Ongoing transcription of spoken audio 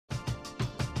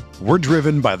We're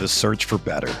driven by the search for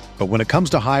better. But when it comes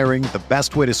to hiring, the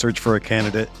best way to search for a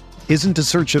candidate isn't to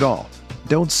search at all.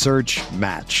 Don't search,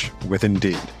 match with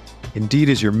Indeed. Indeed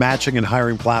is your matching and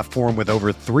hiring platform with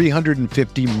over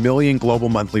 350 million global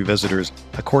monthly visitors,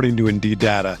 according to Indeed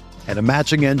data, and a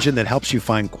matching engine that helps you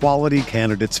find quality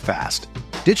candidates fast.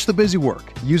 Ditch the busy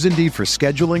work. Use Indeed for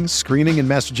scheduling, screening, and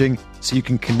messaging so you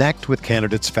can connect with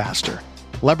candidates faster.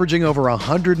 Leveraging over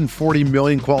 140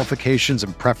 million qualifications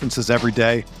and preferences every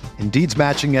day, Indeed's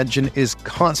matching engine is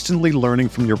constantly learning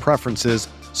from your preferences,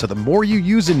 so the more you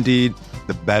use Indeed,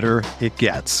 the better it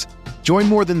gets. Join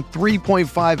more than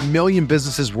 3.5 million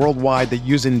businesses worldwide that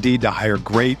use Indeed to hire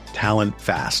great talent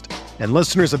fast. And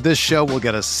listeners of this show will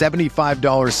get a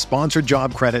 $75 sponsored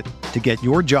job credit to get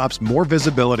your jobs more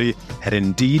visibility at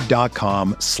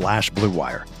Indeed.com/Blue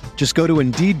Wire. Just go to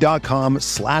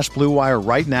Indeed.com/Blue Wire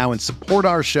right now and support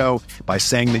our show by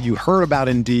saying that you heard about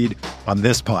Indeed on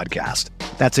this podcast.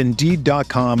 That's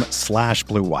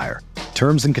Indeed.com/Blue Wire.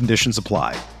 Terms and conditions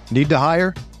apply. Need to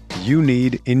hire? You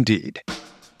need Indeed.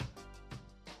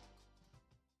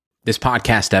 This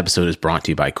podcast episode is brought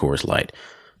to you by Coors Light.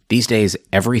 These days,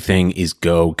 everything is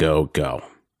go, go, go.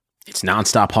 It's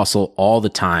nonstop hustle all the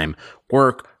time.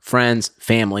 Work, friends,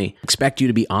 family expect you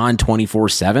to be on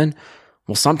 24/7.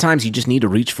 Well, sometimes you just need to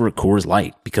reach for a Coors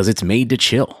Light because it's made to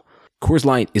chill. Coors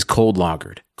Light is cold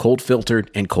lagered, cold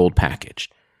filtered, and cold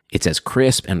packaged. It's as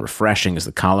crisp and refreshing as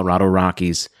the Colorado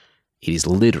Rockies. It is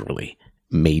literally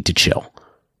made to chill.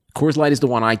 Coors Light is the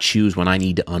one I choose when I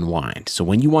need to unwind. So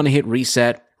when you want to hit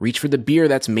reset, reach for the beer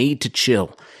that's made to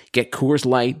chill. Get Coors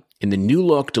Light in the new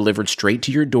look delivered straight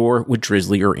to your door with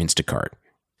Drizzly or Instacart.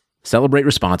 Celebrate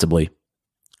responsibly.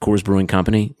 Coors Brewing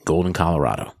Company, Golden,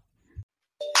 Colorado.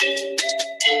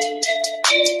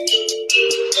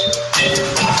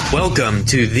 Welcome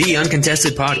to the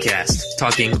Uncontested Podcast,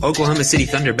 talking Oklahoma City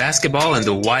Thunder basketball and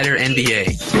the wider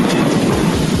NBA.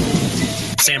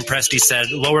 Sam Presti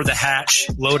said, lower the hatch,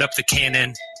 load up the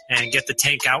cannon, and get the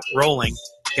tank out rolling.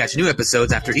 Catch new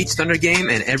episodes after each Thunder game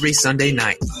and every Sunday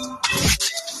night.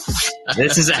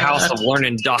 This is a house of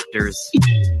learning doctors.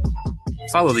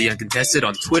 Follow The Uncontested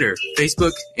on Twitter,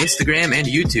 Facebook, Instagram, and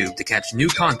YouTube to catch new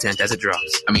content as it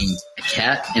drops. I mean, a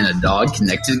cat and a dog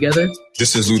connected together?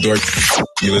 This is Lou Dort.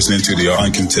 You're listening to The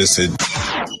Uncontested.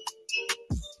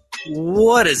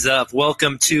 What is up?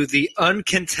 Welcome to The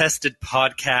Uncontested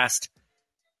Podcast,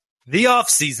 the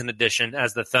off-season edition,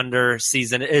 as the Thunder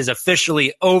season is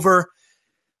officially over.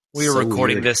 We are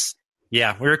recording this.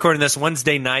 Yeah, we're recording this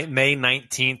Wednesday night, May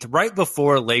 19th, right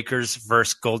before Lakers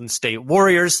versus Golden State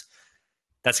Warriors.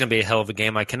 That's going to be a hell of a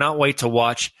game. I cannot wait to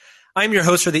watch. I'm your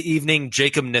host for the evening,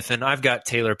 Jacob Niffen. I've got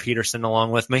Taylor Peterson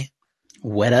along with me.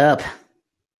 What up?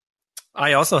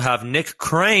 I also have Nick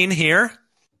Crane here.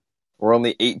 We're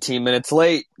only 18 minutes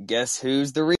late. Guess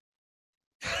who's the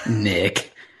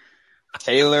Nick.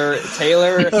 Taylor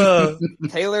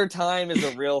time is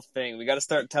a real thing. We got to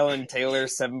start telling Taylor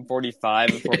 7:45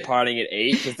 before partying at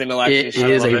 8, because then it'll actually It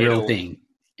is a real thing.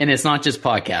 And it's not just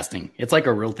podcasting. It's like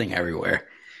a real thing everywhere.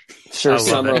 Sure,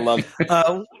 Summer love.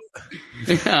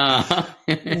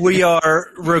 We are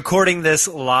recording this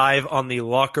live on the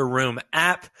Locker Room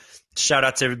app. Shout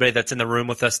out to everybody that's in the room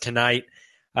with us tonight.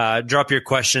 Drop your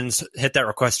questions, hit that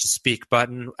request to speak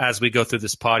button as we go through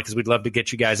this pod, because we'd love to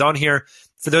get you guys on here.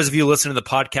 For those of you listening to the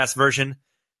podcast version,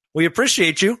 we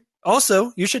appreciate you.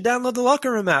 Also, you should download the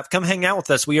Locker Room app. Come hang out with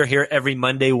us. We are here every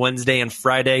Monday, Wednesday, and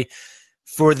Friday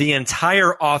for the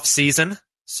entire off season.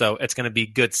 So it's going to be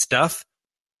good stuff.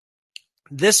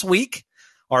 This week,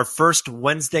 our first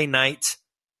Wednesday night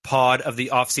pod of the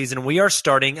off season, we are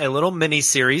starting a little mini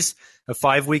series, a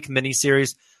 5-week mini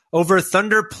series over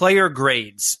Thunder player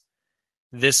grades.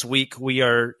 This week, we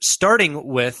are starting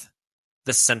with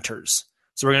the centers.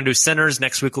 So we're going to do centers.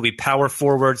 Next week will be power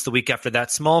forwards. The week after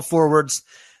that, small forwards.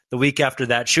 The week after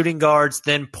that, shooting guards,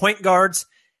 then point guards.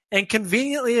 And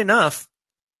conveniently enough,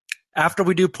 after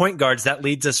we do point guards, that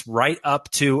leads us right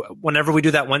up to whenever we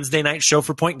do that Wednesday night show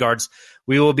for point guards,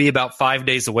 we will be about 5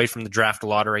 days away from the draft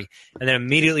lottery. And then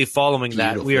immediately following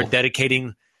that, we are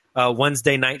dedicating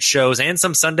Wednesday night shows and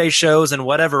some Sunday shows and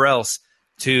whatever else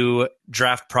to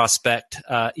draft prospect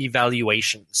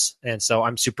evaluations. And so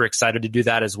I'm super excited to do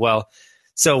that as well.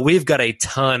 So we've got a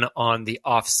ton on the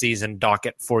off-season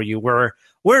docket for you.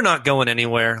 We're not going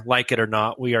anywhere, like it or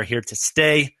not. We are here to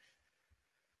stay.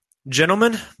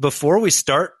 Gentlemen, before we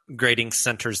start grading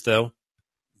centers, though,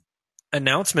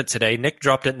 announcement today. Nick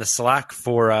dropped it in the Slack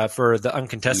for the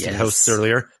uncontested hosts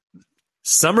earlier.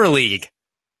 Summer League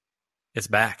is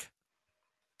back.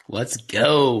 Let's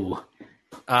go.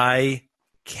 I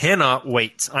cannot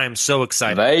wait. I am so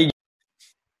excited.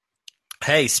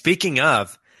 Hey, speaking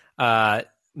of,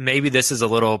 Maybe this is a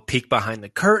little peek behind the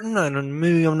curtain.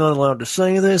 Maybe I'm not allowed to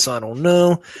say this. I don't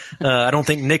know. I don't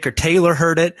think Nick or Taylor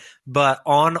heard it, but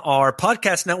on our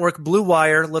podcast network, Blue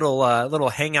Wire, little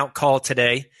hangout call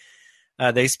today,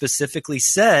 they specifically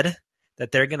said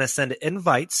that they're going to send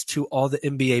invites to all the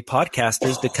NBA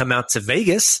podcasters to come out to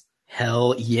Vegas.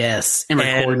 Hell yes. And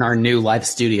record in our new live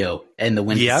studio in the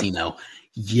Wynn Casino.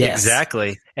 Yes.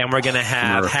 Exactly. And we're going to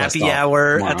have happy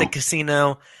hour at the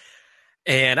casino.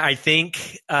 And I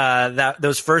think that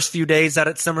those first few days out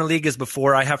at Summer League is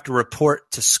before I have to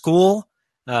report to school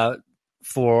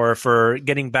for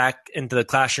getting back into the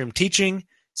classroom teaching.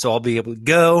 So I'll be able to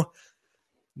go.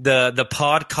 The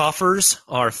pod coffers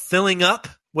are filling up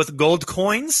with gold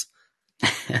coins.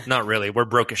 Not really. We're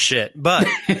broke as shit. But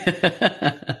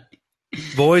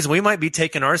boys, we might be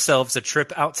taking ourselves a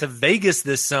trip out to Vegas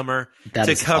this summer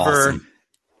to cover awesome.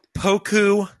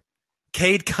 Poku,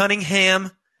 Cade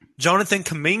Cunningham, Jonathan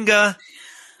Kuminga,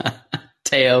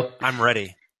 Teo. I'm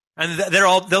ready, and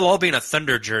they'll all be in a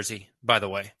Thunder jersey. By the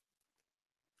way,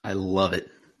 I love it.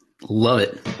 Love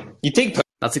it. You think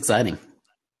That's exciting.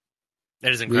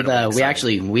 That is incredible.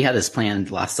 We had this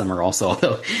planned last summer also,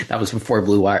 although that was before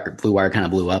Blue Wire kind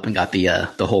of blew up and got the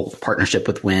whole partnership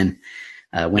with Wynn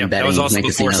betting. That was also Wynn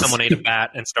before casinos. someone ate a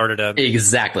bat and started a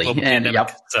exactly. And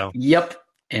pandemic, yep.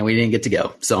 And we didn't get to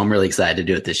go, so I'm really excited to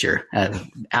do it this year.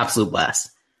 Absolute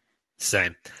blast.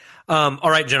 Same. All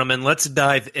right, gentlemen, let's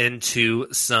dive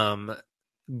into some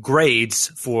grades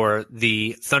for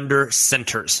the Thunder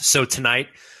centers. So tonight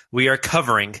we are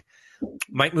covering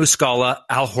Mike Muscala,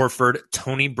 Al Horford,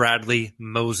 Tony Bradley,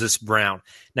 Moses Brown.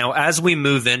 Now, as we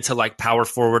move into like power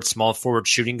forward, small forward,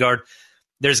 shooting guard,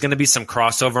 there's going to be some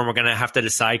crossover, and we're going to have to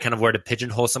decide kind of where to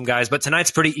pigeonhole some guys. But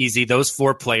tonight's pretty easy. Those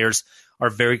four players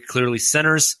are very clearly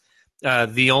centers.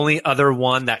 The only other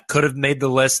one that could have made the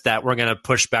list that we're going to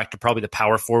push back to probably the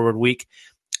power forward week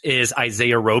is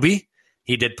Isaiah Roby.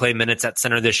 He did play minutes at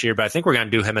center this year, but I think we're going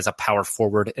to do him as a power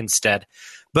forward instead.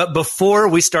 But before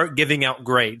we start giving out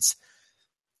grades,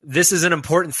 this is an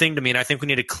important thing to me, and I think we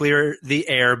need to clear the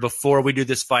air before we do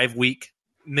this 5-week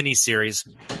mini-series.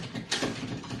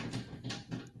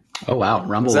 Oh, wow.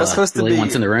 Rumble really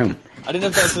wants in the room. I didn't know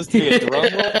if that was supposed to be a drum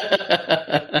roll.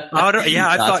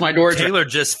 I thought my door Taylor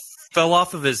just fell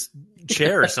off of his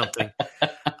chair or something.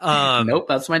 Nope,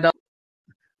 that's my dog.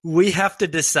 We have to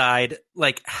decide,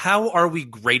 like, how are we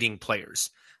grading players?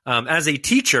 As a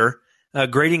teacher,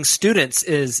 grading students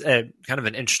is kind of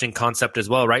an interesting concept as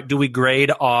well, right? Do we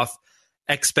grade off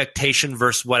expectation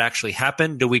versus what actually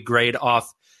happened? Do we grade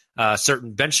off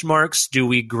certain benchmarks? Do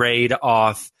we grade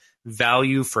off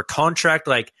value for contract?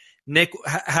 Like, Nick,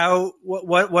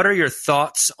 what are your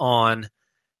thoughts on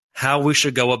how we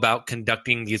should go about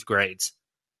conducting these grades?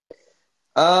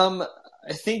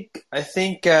 I think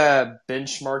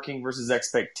benchmarking versus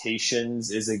expectations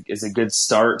is a good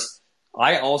start.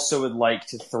 I also would like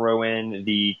to throw in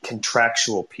the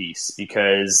contractual piece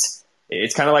because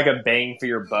it's kind of like a bang for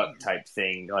your buck type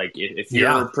thing. Like if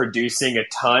you're producing a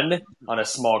ton on a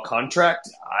small contract,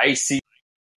 I see.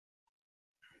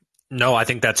 No, I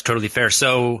think that's totally fair.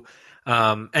 So,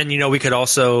 and we could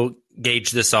also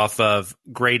gauge this off of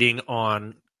grading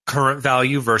on current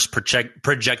value versus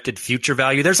projected future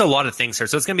value. There's a lot of things here.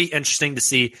 So it's going to be interesting to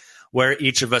see where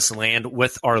each of us land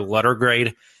with our letter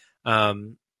grade.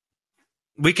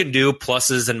 We can do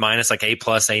pluses and minus, like A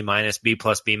plus, A minus, B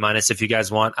plus, B minus, if you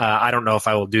guys want. I don't know if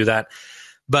I will do that.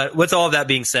 But with all of that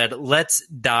being said, let's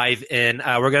dive in.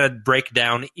 We're going to break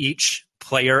down each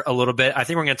player a little bit. I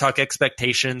think we're going to talk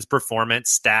expectations,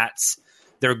 performance, stats,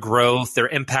 their growth, their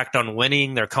impact on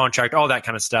winning, their contract, all that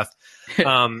kind of stuff.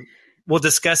 We'll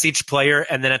discuss each player,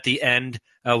 and then at the end,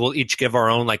 we'll each give our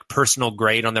own like personal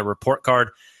grade on their report card.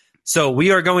 So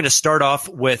we are going to start off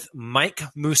with Mike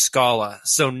Muscala.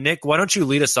 So Nick, why don't you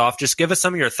lead us off? Just give us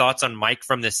some of your thoughts on Mike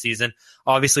from this season.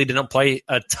 Obviously, didn't play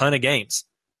a ton of games.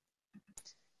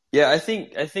 Yeah, I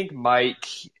think Mike,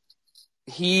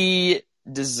 he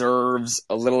deserves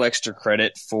a little extra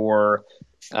credit for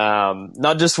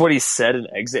not just what he said in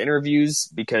exit interviews,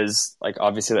 because like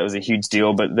obviously that was a huge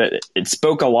deal, but that it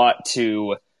spoke a lot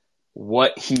to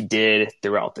what he did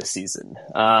throughout the season.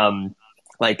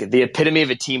 Like the epitome of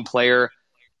a team player.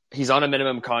 He's on a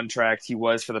minimum contract. He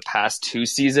was for the past 2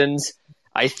 seasons.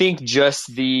 I think just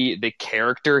the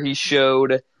character he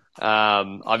showed.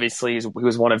 Obviously, he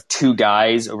was one of 2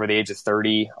 guys over the age of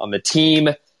 30 on the team.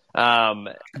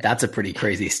 That's a pretty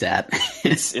crazy stat.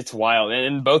 it's wild,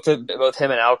 and both him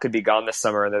and Al could be gone this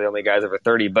summer, and they're the only guys over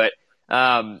 30. But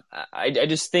I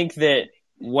just think that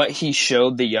what he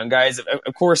showed the young guys,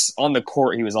 of course, on the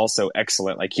court, he was also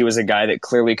excellent. Like he was a guy that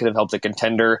clearly could have helped a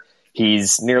contender.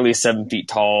 He's nearly 7 feet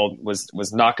tall,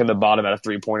 was knocking the bottom out of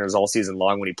 3-pointers all season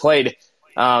long when he played.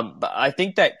 But I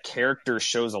think that character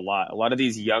shows a lot. A lot of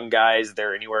these young guys,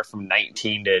 they're anywhere from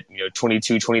 19 to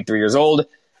 22, 23 years old.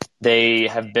 They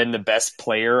have been the best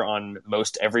player on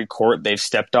most every court they've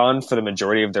stepped on for the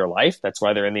majority of their life. That's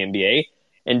why they're in the NBA.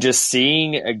 And just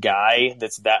seeing a guy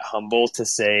that's that humble to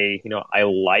say, I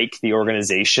like the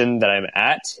organization that I'm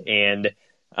at, and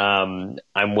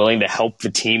I'm willing to help the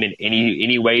team in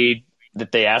any way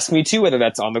that they ask me to, whether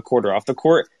that's on the court or off the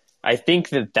court. I think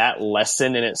that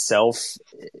lesson in itself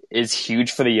is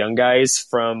huge for the young guys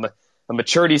from a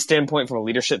maturity standpoint, from a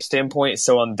leadership standpoint.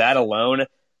 So on that alone,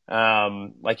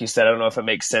 like you said, I don't know if it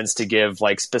makes sense to give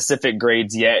like specific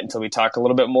grades yet until we talk a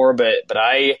little bit more, but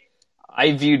I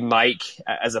viewed Mike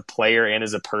as a player and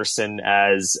as a person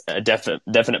as a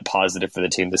definite positive for the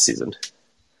team this season.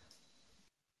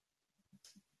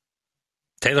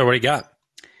 Taylor, what do you got?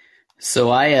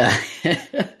 So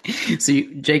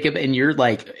Jacob, and you're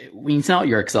like, when you sent out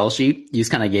your Excel sheet, you just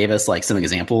kind of gave us like some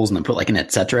examples and then put like an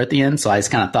et cetera at the end. So I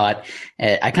just kind of thought,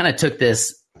 I kind of took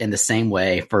this in the same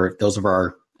way for those of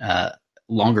our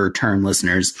longer term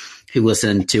listeners who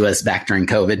listened to us back during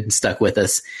COVID and stuck with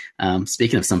us.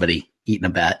 Speaking of somebody eating a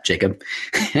bat, Jacob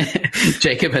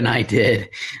and I did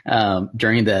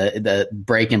during the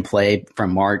break and play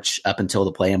from March up until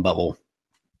the play-in bubble.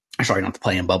 Sorry, not the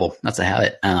play-in bubble. That's a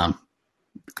habit.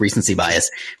 Recency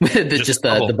bias. just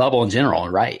the bubble in general,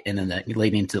 right? And then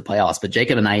leading into the playoffs. But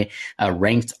Jacob and I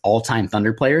ranked all-time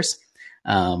Thunder players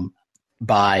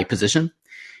by position.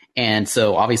 And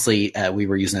so obviously we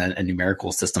were using a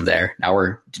numerical system there. Now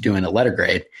we're doing a letter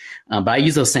grade. But I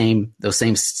use those same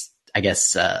I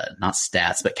guess not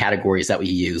stats, but categories that we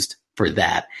used for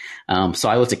that. So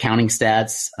I looked at counting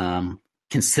stats,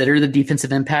 consider the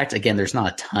defensive impact. Again, there's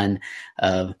not a ton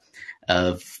of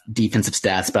defensive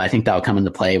stats, but I think that will come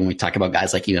into play when we talk about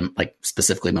guys like even like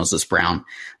specifically Moses Brown.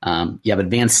 You have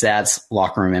advanced stats,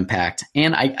 locker room impact,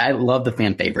 and I love the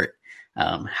fan favorite.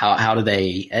 How do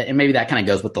they, and maybe that kind of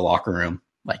goes with the locker room,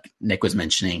 like Nick was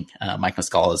mentioning, Mike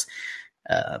Muscala's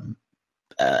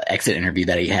exit interview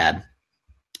that he had.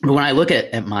 But when I look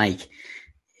at Mike,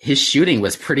 his shooting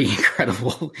was pretty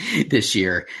incredible this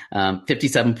year.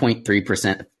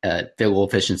 57.3% field goal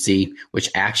efficiency,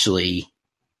 which actually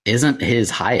isn't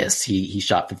his highest. He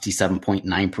shot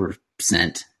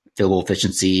 57.9% field goal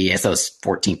efficiency. I guess that was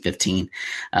 14-15.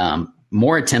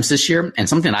 More attempts this year. And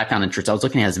something I found interesting, I was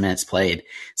looking at his minutes played.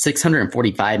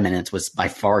 645 minutes was by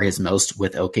far his most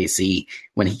with OKC.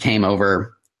 When he came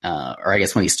over, or I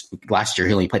guess last year,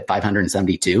 he only played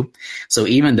 572. So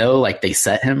even though like they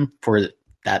set him for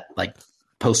that like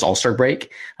post All-Star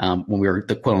break, when we were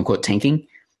the quote unquote tanking,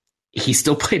 he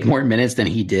still played more minutes than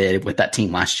he did with that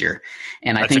team last year.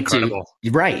 And I think incredible.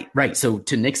 Right. So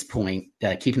to Nick's point,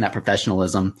 keeping that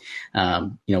professionalism,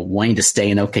 wanting to stay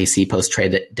in OKC post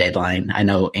trade deadline. I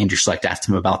know Andrew Schlecht asked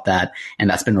him about that, and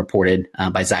that's been reported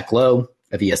by Zach Lowe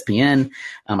of ESPN.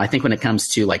 I think when it comes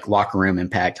to like locker room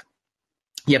impact,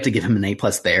 you have to give him an A+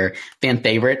 there. Fan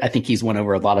favorite. I think he's won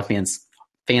over a lot of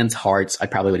fans' hearts. I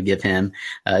probably would give him,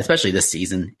 especially this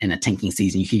season in a tanking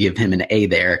season, you could give him an A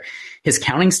there. His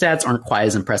counting stats aren't quite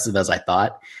as impressive as I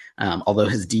thought. Although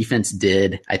his defense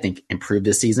did, I think, improve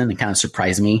this season and kind of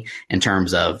surprised me in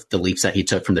terms of the leaps that he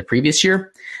took from the previous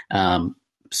year.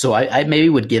 So I maybe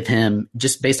would give him,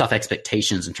 just based off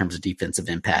expectations in terms of defensive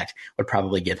impact, would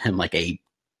probably give him like a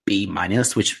B-,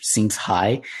 which seems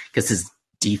high because his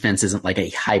defense isn't like a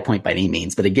high point by any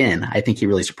means. But again, I think he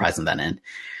really surprised on that end.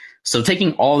 So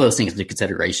taking all those things into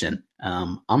consideration,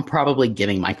 I'm probably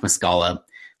giving Mike Muscala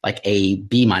like a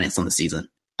B- on the season.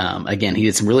 Again, he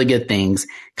did some really good things,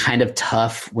 kind of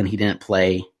tough when he didn't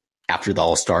play after the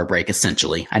All-Star break,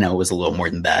 essentially. I know it was a little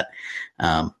more than that.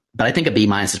 But I think a B-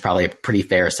 is probably a pretty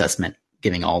fair assessment,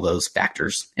 giving all those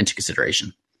factors into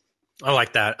consideration. I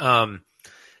like that.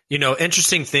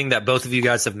 Interesting thing that both of you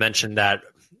guys have mentioned that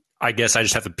I guess I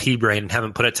just have a pea brain and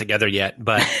haven't put it together yet.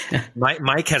 But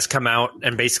Mike has come out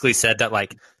and basically said that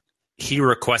like he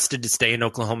requested to stay in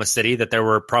Oklahoma City, that there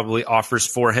were probably offers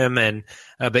for him, and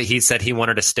but he said he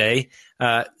wanted to stay.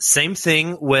 Same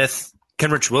thing with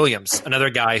Kenrich Williams,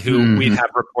 another guy who we have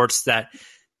reports that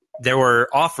there were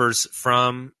offers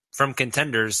from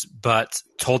contenders, but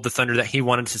told the Thunder that he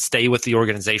wanted to stay with the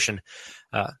organization.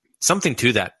 Something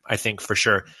to that, I think, for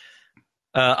sure.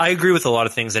 I agree with a lot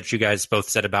of things that you guys both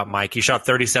said about Mike. He shot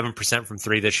 37% from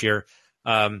three this year.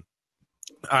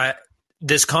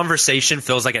 This conversation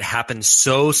feels like it happened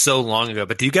so long ago,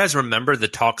 but do you guys remember the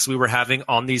talks we were having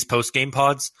on these post-game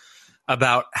pods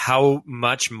about how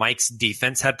much Mike's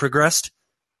defense had progressed?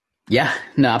 Yeah,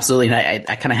 no, absolutely. And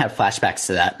I kind of have flashbacks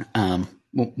to that.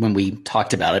 when we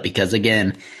talked about it, because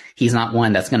again, he's not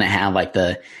one that's going to have like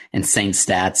the insane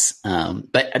stats.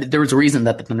 But there was a reason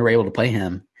that the Thunder were able to play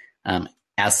him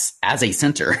as a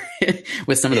center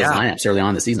with some of those lineups early on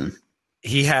in the season.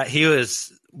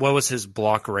 What was his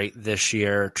block rate this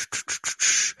year?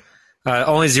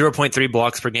 Only 0.3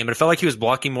 blocks per game, but it felt like he was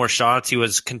blocking more shots. He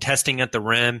was contesting at the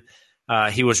rim.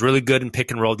 He was really good in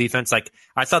pick and roll defense. Like,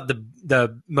 I thought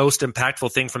the most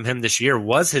impactful thing from him this year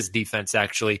was his defense,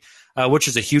 actually, which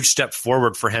is a huge step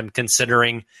forward for him,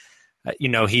 considering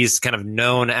he's kind of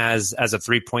known as a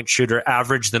 3-point shooter,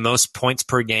 averaged the most points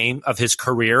per game of his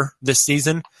career this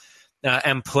season,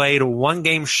 and played one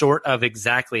game short of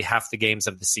exactly half the games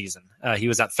of the season. He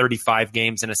was at 35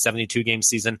 games in a 72-game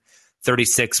season.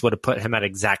 36 would have put him at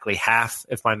exactly half,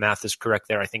 if my math is correct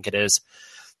there. I think it is.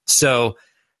 So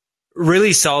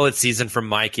really solid season from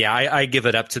Mike. Yeah, I give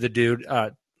it up to the dude.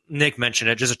 Nick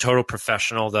mentioned it, just a total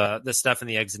professional. The stuff in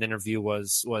the exit interview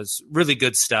was really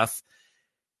good stuff.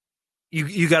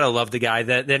 You got to love the guy.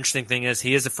 The interesting thing is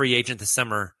he is a free agent this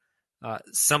summer.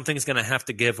 Something's going to have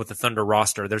to give with the Thunder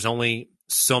roster. There's only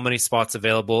so many spots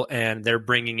available, and they're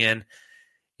bringing in,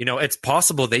 it's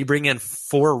possible they bring in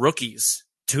 4 rookies,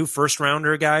 2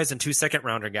 first-rounder guys and 2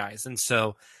 second-rounder guys. And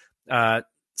so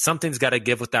something's got to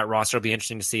give with that roster. It'll be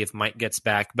interesting to see if Mike gets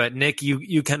back. But, Nick,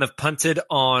 you kind of punted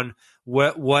on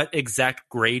what exact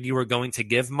grade you were going to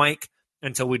give Mike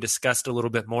until we discussed a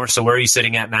little bit more. So where are you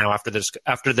sitting at now after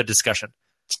the discussion?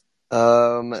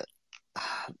 Part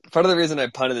of the reason I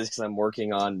punted is because I'm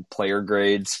working on player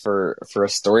grades for a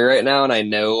story right now, and I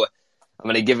know I'm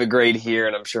going to give a grade here,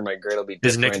 and I'm sure my grade will be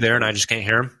different. Is Nick there and I just can't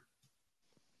hear him?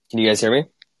 Can you guys hear me?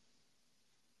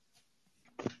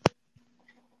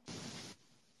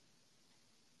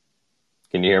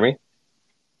 Can you hear me?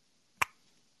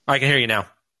 I can hear you now.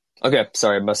 Okay,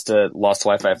 sorry, I must have lost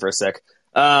Wi-Fi for a sec.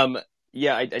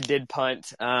 Yeah, I did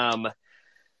punt. I'm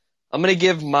going to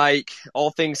give Mike,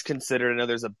 all things considered, I know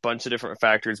there's a bunch of different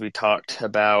factors we talked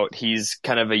about. He's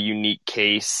kind of a unique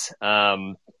case.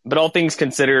 But all things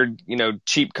considered,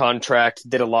 cheap contract,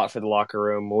 did a lot for the locker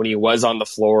room. When he was on the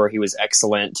floor, he was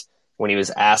excellent. When he was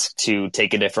asked to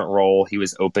take a different role, he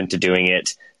was open to doing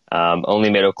it. Only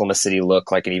made Oklahoma City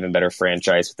look like an even better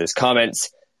franchise with his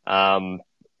comments.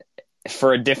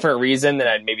 For a different reason than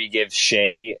I'd maybe give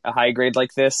Shea a high grade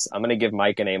like this, I'm going to give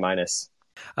Mike an A-.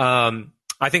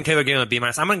 I think Taylor gave him a B-.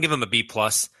 I'm going to give him a B+.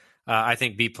 I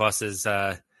think B+ is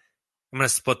I'm going to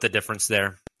split the difference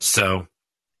there. So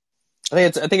I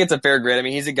think it's a fair grade. I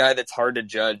mean, he's a guy that's hard to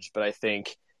judge, but I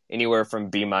think anywhere from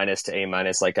B- to A-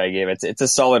 like I gave, it's a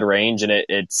solid range, and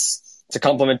it's a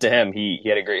compliment to him. He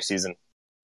had a great season.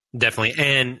 Definitely.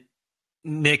 And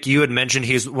Nick, you had mentioned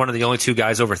he's one of the only 2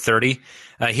 guys over 30.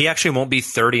 He actually won't be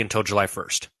 30 until July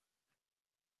 1st.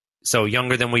 So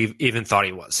younger than we even thought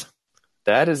he was.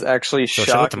 That is actually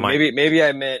shocking. Maybe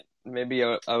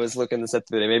I was looking this up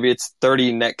today. Maybe it's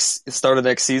 30 start of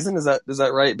next season. Is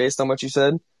that right? Based on what you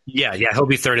said? Yeah. He'll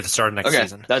be 30 at the start of next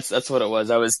season. That's what it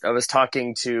was. I was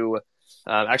talking to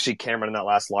actually Cameron in that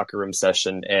last locker room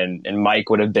session, and Mike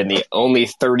would have been the only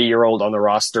 30-year-old on the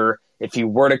roster if he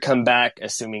were to come back,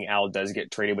 assuming Al does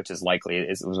get traded, which is likely.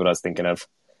 It was what I was thinking of.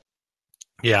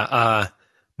 Yeah.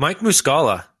 Mike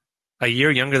Muscala, a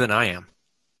year younger than I am.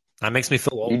 That makes me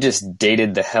feel old. You just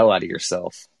dated the hell out of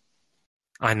yourself.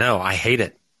 I know. I hate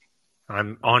it.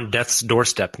 I'm on death's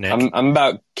doorstep, Nick. I'm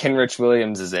about Kenrich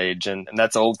Williams' age, and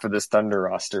that's old for this Thunder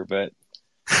roster, but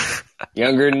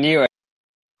younger than you.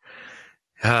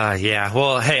 Yeah.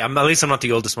 Well, hey, at least I'm not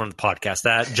the oldest one on the podcast.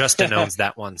 That Justin owns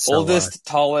that one. So, oldest,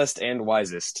 tallest, and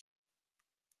wisest.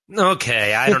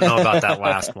 Okay, I don't know about that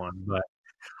last one, but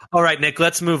all right, Nick.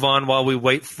 Let's move on while we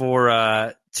wait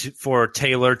for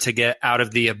Taylor to get out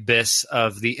of the abyss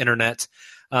of the internet.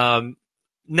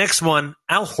 Next one,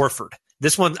 Al Horford.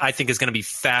 This one I think is going to be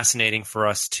fascinating for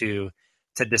us to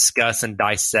discuss and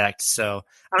dissect. So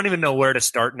I don't even know where to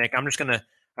start, Nick. I'm just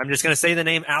gonna say the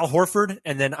name Al Horford,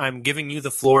 and then I'm giving you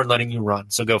the floor and letting you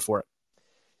run. So go for it.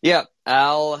 Yeah,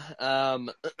 Al.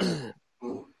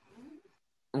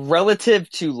 Relative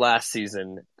to last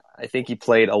season, I think he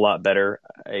played a lot better.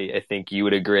 I think you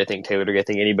would agree. I think Taylor would agree. I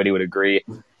think anybody would agree.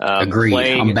 Agreed.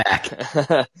 I'm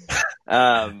back.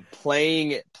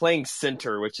 Playing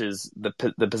center, which is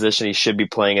the position he should be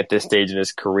playing at this stage in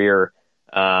his career.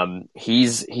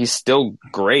 He's still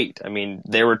great. I mean,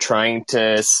 they were trying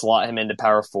to slot him into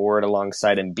power forward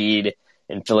alongside Embiid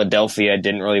in Philadelphia. It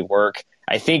didn't really work.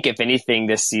 I think if anything,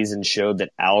 this season showed that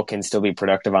Al can still be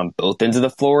productive on both ends of the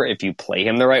floor if you play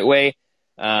him the right way.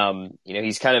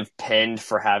 He's kind of penned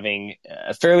for having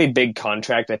a fairly big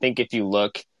contract. I think if you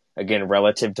look again,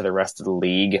 relative to the rest of the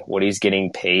league, what he's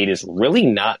getting paid is really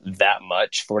not that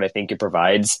much for what I think it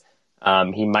provides.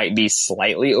 He might be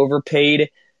slightly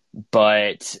overpaid,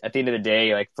 but at the end of the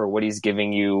day, like for what he's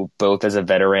giving you both as a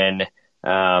veteran,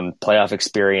 playoff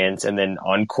experience, and then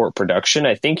on-court production,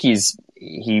 I think he's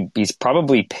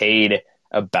probably paid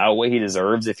about what he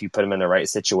deserves if you put him in the right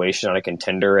situation on a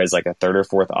contender as like a third or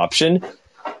fourth option.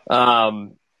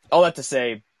 All that to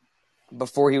say,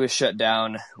 before he was shut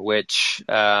down, which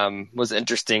was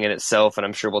interesting in itself, and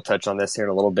I'm sure we'll touch on this here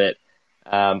in a little bit,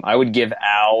 I would give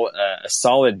Al a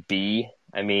solid B.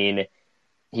 I mean,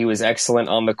 he was excellent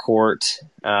on the court,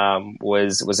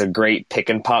 was a great pick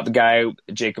and pop guy.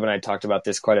 Jacob and I talked about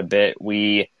this quite a bit.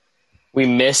 We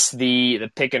miss the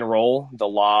pick and roll, the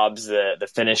lobs, the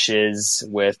finishes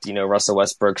with, Russell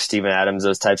Westbrook, Steven Adams,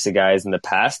 those types of guys in the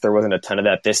past. There wasn't a ton of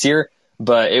that this year,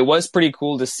 but it was pretty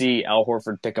cool to see Al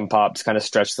Horford pick and pops kind of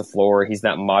stretch the floor. He's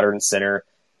that modern center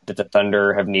that the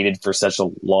Thunder have needed for such a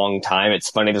long time.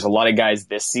 It's funny, there's a lot of guys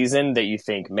this season that you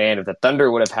think, man, if the Thunder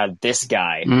would have had this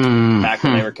guy back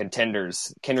when they were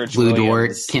contenders, Kenrich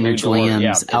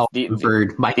Williams, Al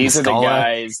Horford, Mike these Muscala. are the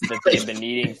guys that they've been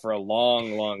needing for a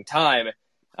long, long time,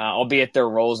 albeit their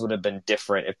roles would have been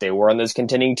different if they were on those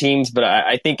contending teams. But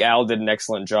I think Al did an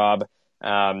excellent job.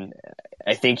 I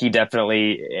think he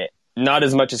definitely, not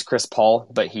as much as Chris Paul,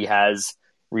 but he has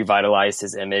revitalized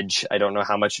his image. I don't know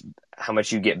how much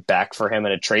you get back for him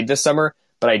in a trade this summer,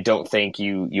 but I don't think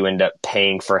you end up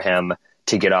paying for him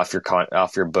to get off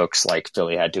your books like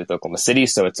Philly had to with Oklahoma City.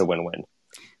 So it's a win-win.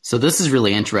 So this is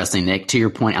really interesting, Nick. To your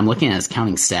point, I'm looking at his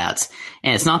counting stats,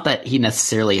 and it's not that he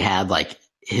necessarily had like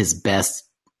his best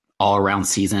all-around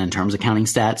season in terms of counting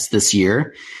stats this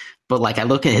year, but like I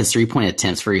look at his 3-point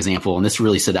attempts, for example, and this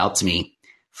really stood out to me.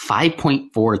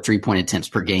 5.4 3-point attempts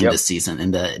per game this season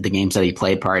in the games that he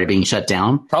played prior to being shut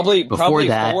down. Probably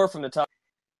 4 from the top.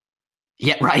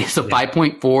 Yeah, right. So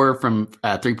 5.4 from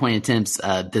 3-point attempts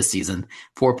this season,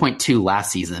 4.2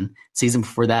 last season. Season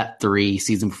before that, 3.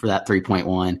 Season before that,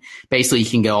 3.1. Basically, you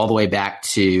can go all the way back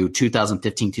to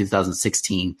 2015,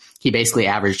 2016. He basically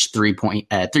averaged 3-point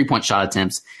shot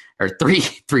attempts, or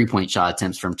 3-point shot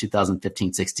attempts from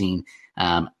 2015-16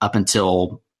 up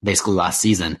until basically last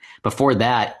season. Before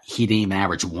that, he didn't even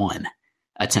average 1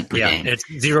 attempt per game. It's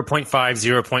 0.5,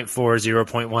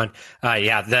 0.4,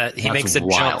 0.1. He makes a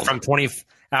jump from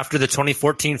after the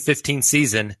 2014-15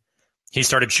 season. He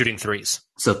started shooting threes.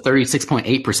 So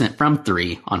 36.8% from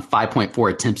 3 on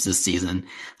 5.4 attempts this season.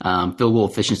 Field goal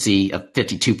efficiency of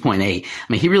 52.8. I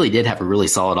mean, he really did have a really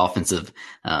solid offensive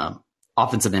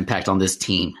impact on this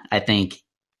team, I think,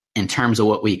 in terms of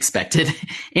what we expected,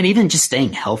 and even just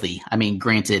staying healthy. I mean,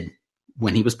 granted,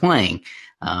 when he was playing,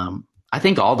 I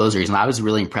think all those reasons. I was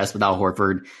really impressed with Al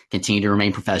Horford, continue to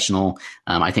remain professional.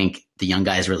 I think the young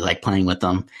guys really like playing with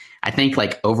them. I think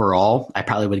like overall, I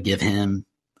probably would give him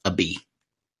a B.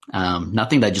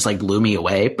 Nothing that just like blew me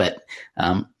away, but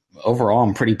overall,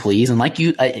 I'm pretty pleased. And like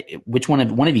which one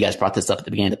of you guys brought this up at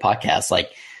the beginning of the podcast?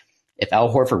 Like, if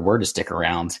Al Horford were to stick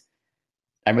around,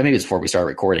 I mean, maybe it was before we started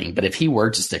recording, but if he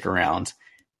were to stick around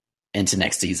into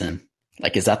next season,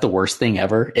 like, is that the worst thing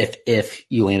ever? If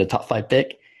you land a top 5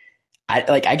 pick,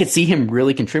 I could see him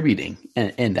really contributing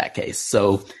in that case.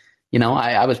 So,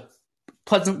 I was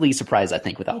pleasantly surprised, I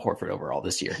think, with Al Horford overall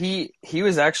this year. He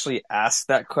was actually asked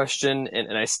that question,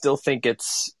 and I still think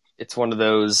it's one of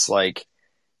those, like,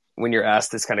 when you're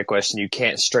asked this kind of question, you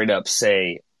can't straight up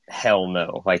say hell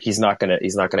no. Like, he's not gonna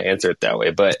answer it that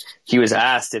way. But he was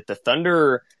asked if the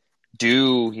Thunder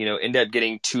do, end up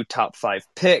getting 2 top 5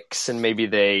 picks, and maybe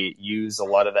they use a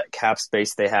lot of that cap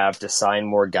space they have to sign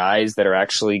more guys that are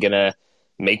actually gonna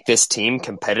make this team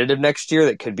competitive next year,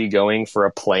 that could be going for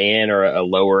a play-in or a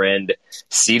lower end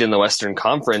seed in the Western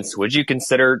Conference, would you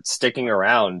consider sticking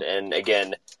around? And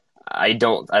again, I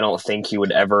don't think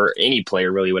any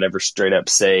player really would ever straight up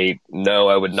say, no,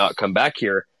 I would not come back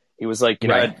here. He was like,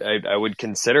 right. I would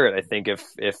consider it. I think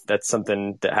if that's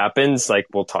something that happens, like,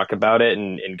 we'll talk about it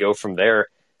and go from there.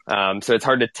 So it's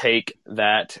hard to take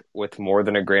that with more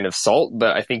than a grain of salt,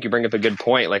 but I think you bring up a good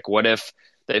point. Like, what if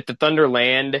the Thunder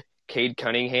land Cade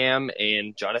Cunningham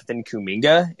and Jonathan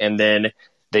Kuminga, and then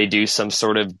they do some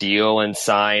sort of deal and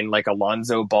sign like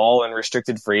Alonzo Ball in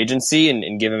restricted free agency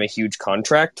and give him a huge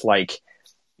contract? Like,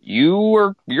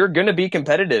 you're going to be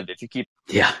competitive if you keep.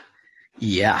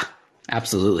 Yeah,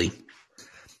 absolutely.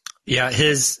 Yeah,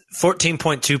 his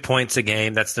 14.2 points a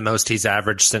game, that's the most he's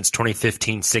averaged since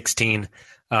 2015-16.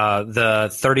 The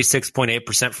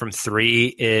 36.8% from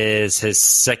 3 is his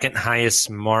second highest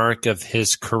mark of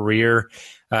his career.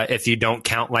 If you don't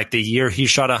count like the year he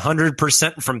shot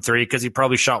 100% from 3, because he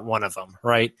probably shot one of them,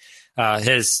 right?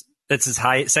 His That's his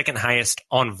second highest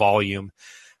on volume.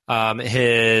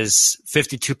 His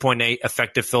 52.8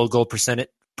 effective field goal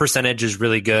percentage is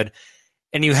really good.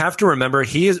 And you have to remember,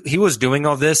 he was doing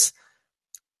all this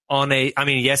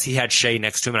yes, he had Shea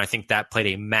next to him, and I think that played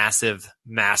a massive,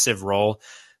 massive role.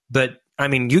 But,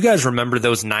 you guys remember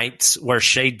those nights where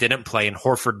Shea didn't play and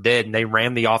Horford did, and they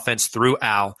ran the offense through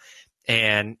Al,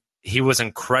 and he was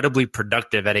incredibly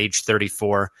productive at age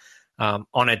 34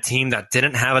 on a team that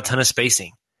didn't have a ton of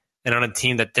spacing and on a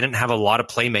team that didn't have a lot of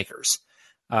playmakers.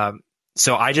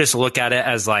 So I just look at it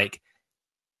as like,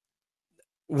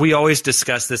 we always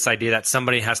discuss this idea that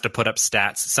somebody has to put up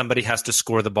stats, somebody has to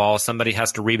score the ball, somebody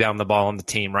has to rebound the ball on the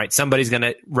team, right? Somebody's going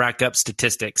to rack up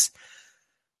statistics.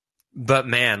 But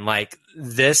man, like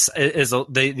this is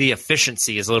the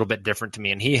efficiency is a little bit different to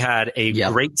me. And he had a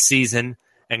great season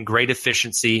and great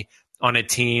efficiency on a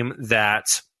team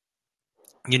that,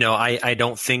 I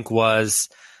don't think was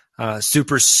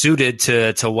super suited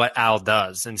to what Al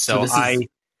does. And so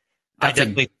I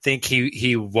definitely think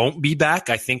he won't be back.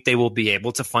 I think they will be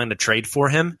able to find a trade for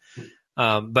him.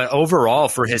 But overall,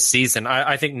 for his season,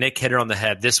 I think Nick hit it on the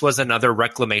head. This was another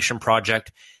reclamation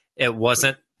project. It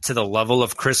wasn't to the level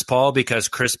of Chris Paul, because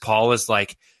Chris Paul is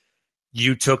like,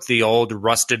 you took the old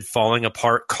rusted, falling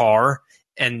apart car,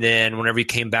 and then whenever you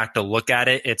came back to look at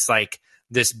it, it's like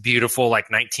this beautiful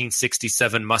like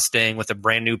 1967 Mustang with a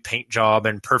brand new paint job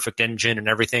and perfect engine and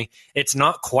everything. It's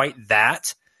not quite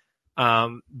that.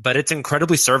 But it's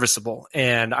incredibly serviceable,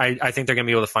 and I think they're going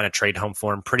to be able to find a trade home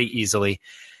for him pretty easily.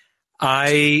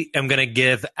 I am going to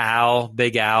give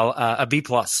Big Al, a B+.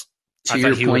 To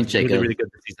your point, Jacob, really, really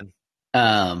good this season.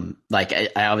 I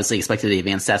obviously expected the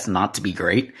advanced stats not to be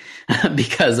great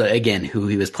because, again, who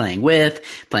he was playing with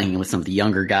some of the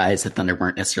younger guys. The Thunder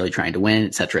weren't necessarily trying to win,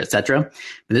 et cetera, et cetera.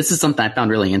 But this is something I found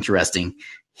really interesting.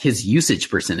 His usage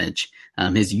percentage,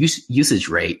 his usage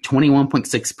rate,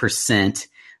 21.6%.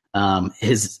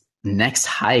 His next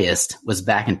highest was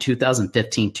back in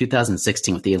 2015,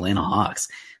 2016 with the Atlanta Hawks.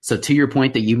 So to your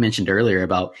point that you mentioned earlier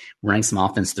about running some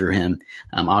offense through him,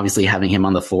 obviously having him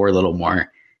on the floor a little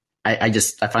more, I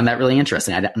find that really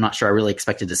interesting. I'm not sure I really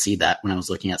expected to see that when I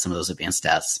was looking at some of those advanced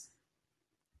stats.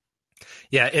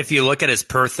 Yeah, if you look at his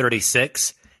per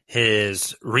 36,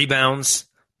 his rebounds,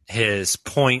 his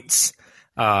points,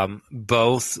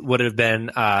 both would have been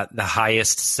the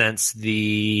highest since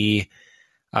the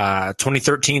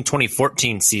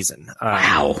 2013-2014 season.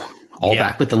 Wow. All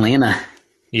back with Atlanta.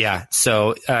 Yeah.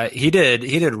 So he did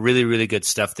really, really good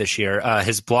stuff this year.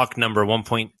 His block number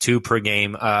 1.2 per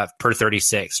game per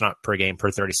 36, not per game,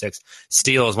 per 36.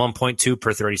 Steal is 1.2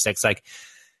 per 36. Like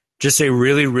just a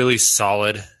really, really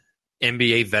solid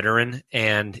NBA veteran.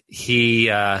 And he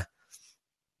I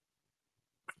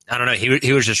don't know,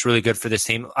 he was just really good for this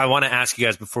team. I want to ask you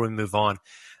guys before we move on,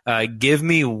 give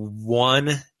me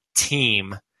one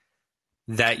team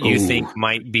that you think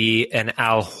might be an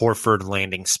Al Horford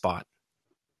landing spot.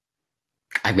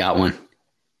 I've got one.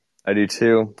 I do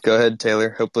too. Go ahead,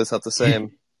 Taylor. Hopefully it's not the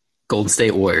same. Golden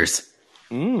State Warriors.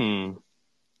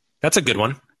 That's a good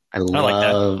one. I like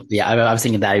that. Yeah, I was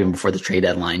thinking that even before the trade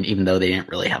deadline, even though they didn't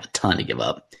really have a ton to give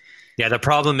up. Yeah, the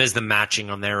problem is the matching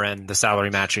on their end, the salary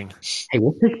matching. Hey,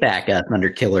 we'll pick back Thunder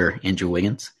Killer Andrew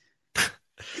Wiggins.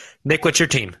 Nick, what's your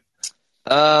team?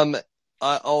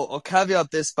 I'll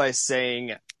caveat this by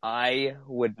saying I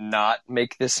would not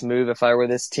make this move if I were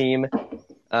this team.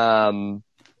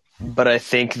 But I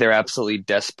think they're absolutely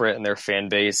desperate, and their fan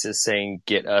base is saying,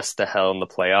 get us the hell in the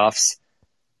playoffs.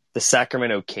 The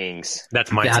Sacramento Kings.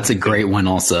 That's a great one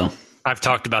also. I've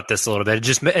talked about this a little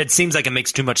bit. It seems like it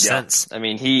makes too much sense. I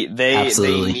mean, they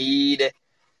need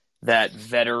that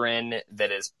veteran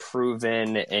that is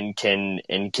proven and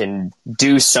can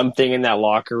do something in that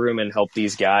locker room and help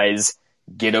these guys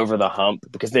get over the hump,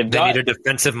 because they need a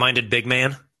defensive-minded big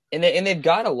man. And they've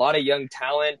got a lot of young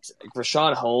talent.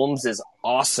 Rashawn Holmes is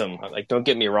awesome. Like, don't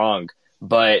get me wrong,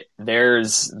 but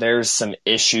there's some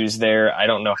issues there. I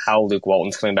don't know how Luke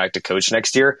Walton's coming back to coach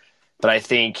next year, but I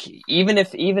think even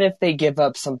if they give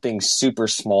up something super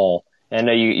small, and I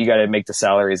know you got to make the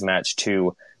salaries match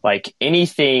too. Like,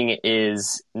 anything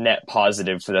is net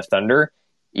positive for the Thunder,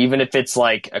 even if it's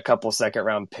like a couple second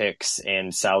round picks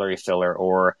and salary filler,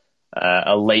 or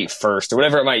a late first, or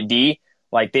whatever it might be.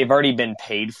 Like, they've already been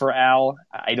paid for Al.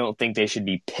 I don't think they should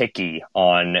be picky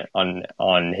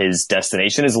on his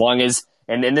destination, as long as,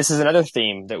 and this is another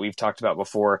theme that we've talked about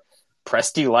before.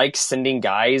 Presti likes sending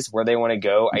guys where they want to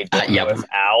go. I don't know if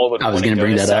Al would want to go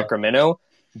to Sacramento,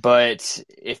 but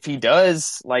if he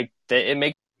does, like, it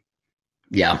makes.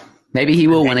 Yeah, maybe he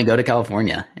will want to go to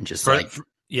California and just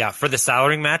for the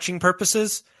salary matching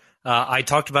purposes. I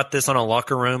talked about this on a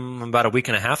locker room about a week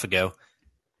and a half ago.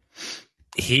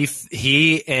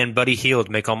 He and Buddy Hield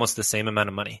make almost the same amount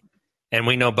of money. And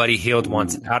we know Buddy Hield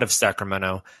wants out of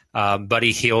Sacramento.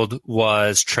 Buddy Hield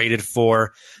was traded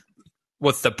for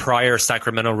with the prior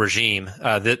Sacramento regime.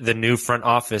 The new front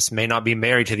office may not be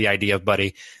married to the idea of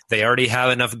Buddy. They already have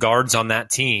enough guards on that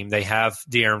team. They have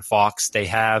De'Aaron Fox. They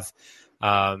have,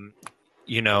 Tyrese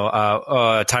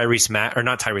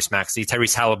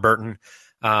Halliburton.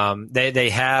 They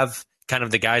have kind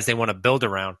of the guys they want to build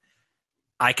around.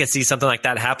 I could see something like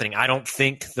that happening. I don't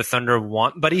think the Thunder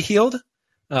want Buddy Hield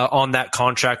on that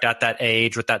contract at that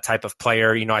age with that type of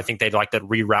player. I think they'd like to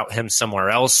reroute him somewhere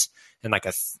else in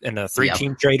in a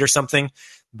 3-team trade or something.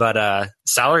 But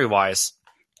salary wise,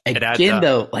 again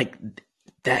though, like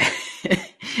that,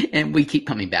 and we keep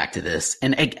coming back to this.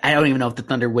 And I don't even know if the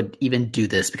Thunder would even do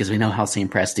this because we know how Sam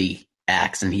Presti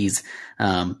acts, and he's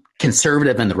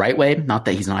conservative in the right way. Not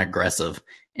that he's not aggressive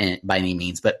by any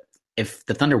means, but if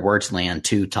the Thunder were to land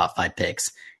 2 top 5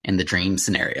 picks in the dream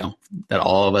scenario that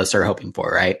all of us are hoping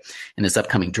for, right, in this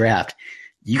upcoming draft,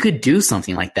 you could do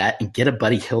something like that and get a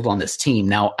Buddy Hield on this team.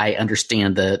 Now, I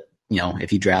understand that,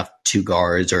 if you draft 2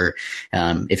 guards or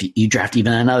if you draft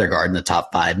even another guard in the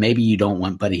top 5, maybe you don't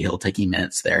want Buddy Hield taking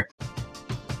minutes there.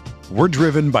 We're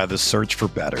driven by the search for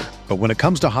better. But when it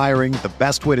comes to hiring, the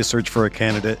best way to search for a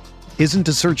candidate isn't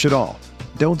to search at all.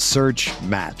 Don't search,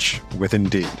 match with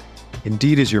Indeed.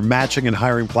 Indeed is your matching and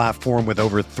hiring platform with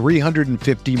over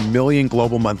 350 million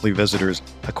global monthly visitors,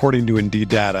 according to Indeed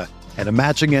data, and a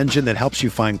matching engine that helps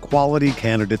you find quality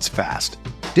candidates fast.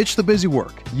 Ditch the busy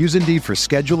work. Use Indeed for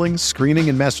scheduling, screening,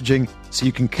 and messaging so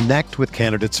you can connect with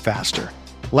candidates faster.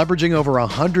 Leveraging over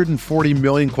 140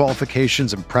 million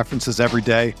qualifications and preferences every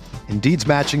day, Indeed's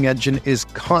matching engine is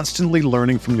constantly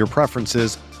learning from your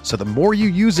preferences, so the more you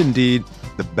use Indeed,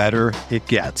 the better it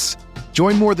gets.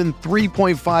 Join more than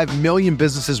 3.5 million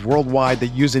businesses worldwide that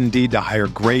use Indeed to hire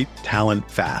great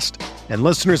talent fast. And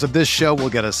listeners of this show will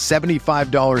get a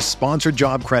 $75 sponsored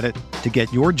job credit to get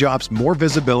your jobs more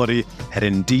visibility at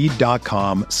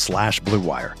Indeed.com/Blue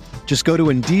Wire. Just go to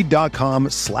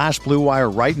Indeed.com/Blue Wire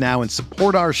right now and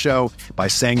support our show by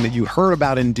saying that you heard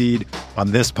about Indeed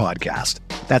on this podcast.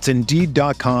 That's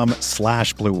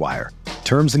Indeed.com/Blue Wire.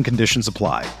 Terms and conditions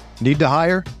apply. Need to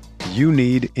hire? You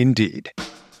need Indeed.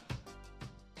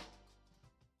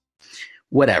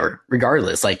 Whatever.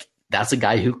 Regardless, that's a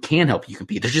guy who can help you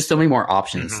compete. There's just so many more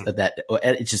options that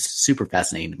it's just super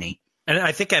fascinating to me. And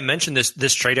I think I mentioned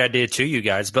this trade idea to you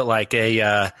guys, but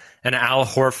an Al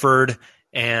Horford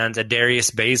and a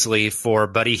Darius Baisley for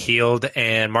Buddy Hield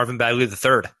and Marvin Bagley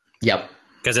III. Yep.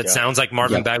 Because it sounds like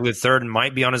Marvin Bagley III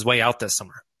might be on his way out this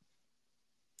summer.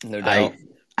 No doubt.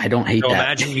 I don't hate that.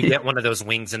 Imagine you get one of those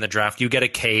wings in the draft. You get a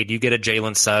Cade, you get a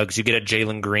Jalen Suggs, you get a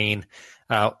Jalen Green.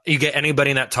 You get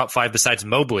anybody in that top 5 besides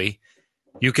Mobley.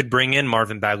 You could bring in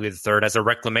Marvin Bagley III as a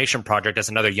reclamation project as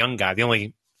another young guy. The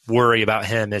only worry about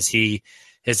him is he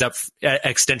is up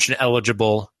extension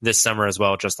eligible this summer as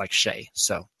well, just like Shea.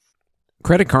 So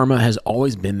Credit Karma has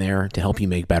always been there to help you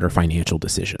make better financial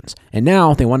decisions. And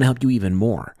now they want to help you even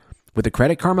more. With the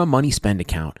Credit Karma Money Spend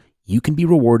account, you can be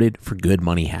rewarded for good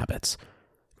money habits.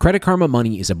 Credit Karma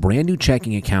Money is a brand new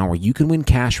checking account where you can win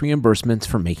cash reimbursements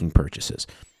for making purchases.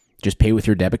 Just pay with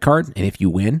your debit card, and if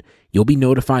you win, you'll be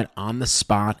notified on the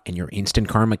spot, and your Instant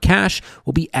Karma cash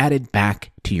will be added back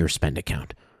to your spend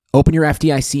account. Open your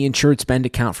FDIC-insured spend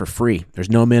account for free. There's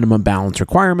no minimum balance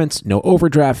requirements, no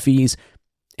overdraft fees,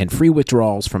 and free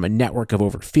withdrawals from a network of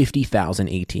over 50,000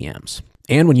 ATMs.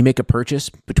 And when you make a purchase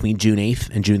between June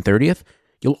 8th and June 30th,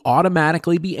 you'll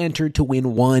automatically be entered to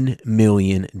win $1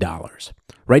 million.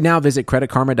 Right now, visit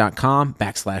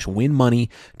creditkarma.com/winmoney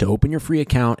to open your free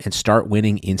account and start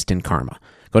winning instant karma.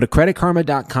 Go to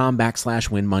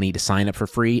creditkarma.com/winmoney to sign up for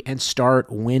free and start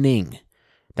winning.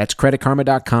 That's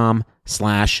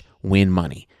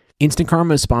creditkarma.com/winmoney. Instant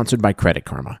Karma is sponsored by Credit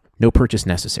Karma. No purchase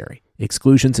necessary.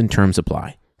 Exclusions and terms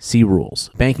apply. See rules.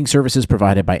 Banking services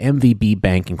provided by MVB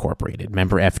Bank Incorporated.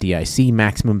 Member FDIC.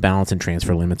 Maximum balance and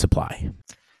transfer limits apply.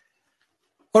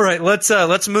 All right,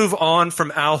 let's move on from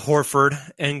Al Horford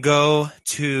and go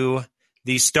to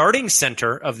the starting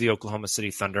center of the Oklahoma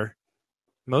City Thunder,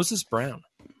 Moses Brown.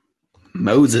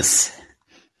 Moses.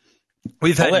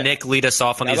 We've had Nick lead us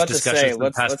off on these discussions in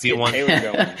the past few ones.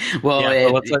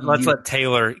 Let's let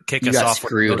Taylor kick us off. You got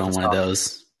screwed on one of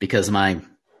those because my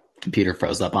computer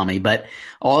froze up on me, but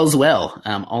all is well.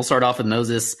 I'll start off with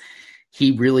Moses.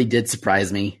 He really did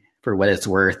surprise me for what it's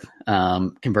worth,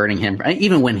 converting him,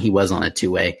 even when he was on a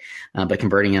two-way, but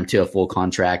converting him to a full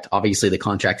contract. Obviously, the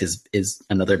contract is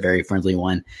another very friendly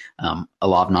one. A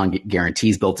lot of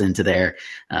non-guarantees built into there.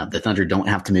 The Thunder don't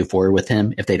have to move forward with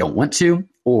him if they don't want to,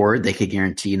 or they could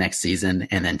guarantee next season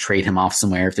and then trade him off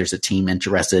somewhere if there's a team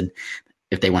interested,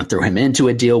 if they want to throw him into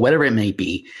a deal, whatever it may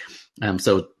be.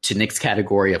 So to Nick's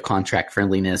category of contract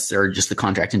friendliness, or just the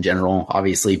contract in general,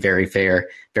 obviously very fair,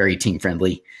 very team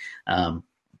friendly.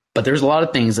 But there's a lot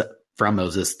of things from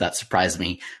Moses that surprised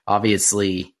me.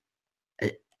 Obviously,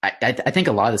 I think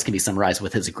a lot of this can be summarized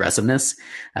with his aggressiveness.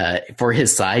 For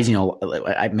his size,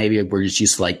 maybe we're just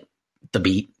used to like the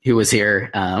Beat who was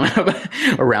here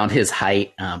around his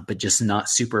height, but just not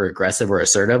super aggressive or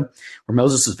assertive, where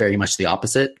Moses was very much the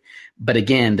opposite. But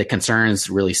again, the concerns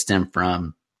really stem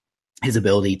from his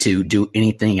ability to do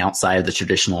anything outside of the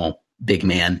traditional big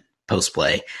man post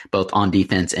play, both on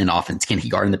defense and offense. Can he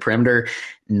guard in the perimeter?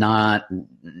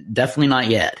 Definitely not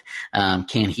yet.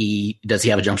 Does he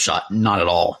have a jump shot? Not at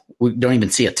all. We don't even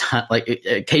see a ton. Like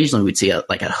occasionally we'd see a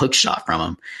hook shot from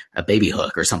him, a baby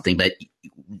hook or something, but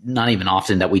not even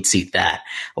often that we'd see that.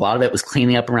 A lot of it was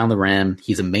cleaning up around the rim.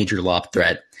 He's a major lob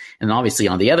threat. And obviously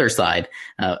on the other side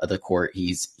of the court,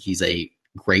 he's a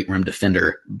great rim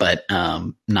defender, but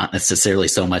not necessarily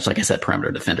so much, like I said,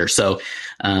 perimeter defender. So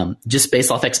just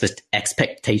based off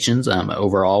expectations,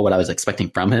 overall, what I was expecting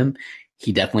from him,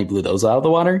 he definitely blew those out of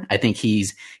the water. I think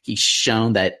he's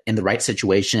shown that in the right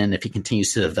situation, if he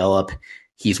continues to develop,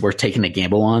 he's worth taking a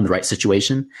gamble on, the right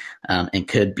situation, and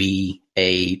could be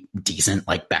a decent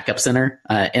like backup center.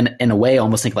 In a way, I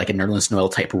almost think like a Nerlens Noel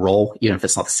type role, even if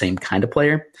it's not the same kind of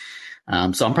player.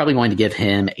 So I'm probably going to give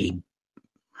him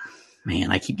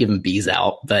I keep giving B's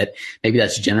out, but maybe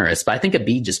that's generous. But I think a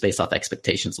B just based off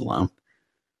expectations alone.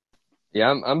 Yeah,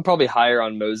 I'm probably higher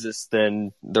on Moses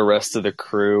than the rest of the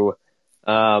crew.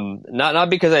 Not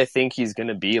because I think he's going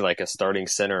to be like a starting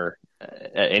center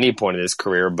at any point in his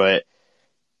career, but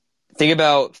think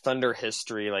about Thunder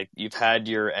history. Like you've had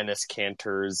your Enes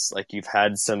Kantors, like you've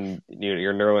had some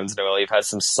your Nerlens Noel, you've had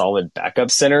some solid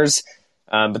backup centers,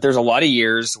 but there's a lot of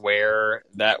years where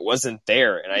that wasn't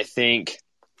there, and I think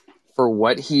for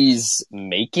what he's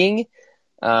making,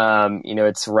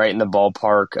 it's right in the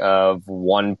ballpark of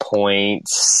 1.7, 1.8,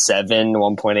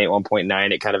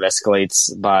 1.9. It kind of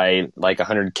escalates by like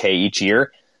 100K each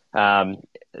year.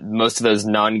 Most of those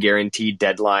non-guaranteed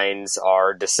deadlines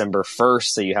are December 1st,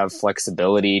 so you have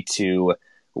flexibility to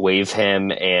waive him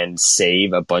and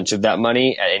save a bunch of that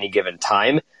money at any given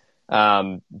time.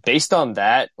 Based on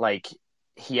that, like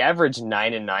he averaged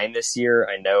 9 and 9 this year.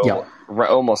 I know,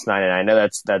 almost 9 and 9. I know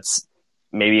that's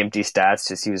maybe empty stats,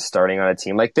 just he was starting on a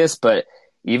team like this, but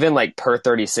even like per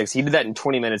 36, he did that in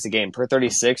 20 minutes a game. Per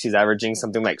 36, he's averaging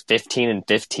something like 15 and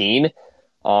 15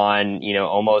 on,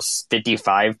 almost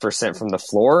 55% from the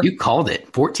floor. You called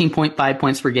it. 14.5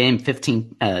 points per game,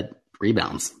 15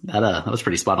 rebounds. That was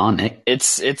pretty spot on, Nick.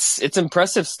 It's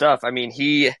impressive stuff. I mean,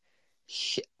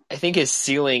 I think his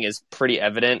ceiling is pretty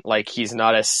evident. Like he's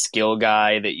not a skill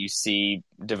guy that you see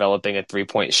developing a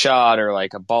 3-point shot or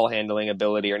like a ball handling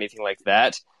ability or anything like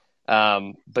that.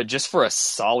 But just for a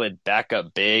solid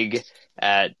backup big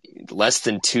at less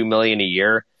than $2 million a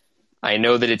year, I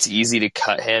know that it's easy to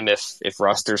cut him if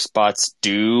roster spots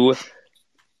do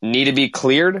need to be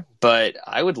cleared, but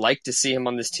I would like to see him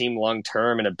on this team long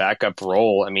term in a backup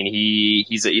role. I mean,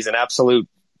 he's an absolute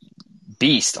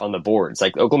beast on the boards.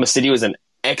 Like Oklahoma City was an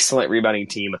excellent rebounding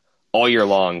team all year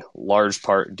long, large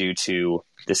part due to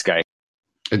this guy.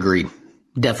 Agreed.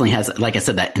 Definitely has, like I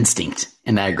said, that instinct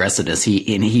and that aggressiveness.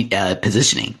 He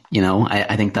positioning.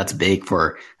 I think that's big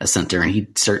for a center, and he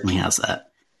certainly has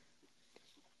that.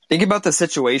 Think about the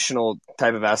situational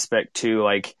type of aspect too.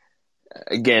 Like,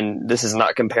 again, this is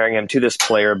not comparing him to this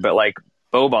player, but like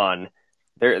Boban,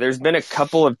 there's been a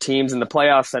couple of teams in the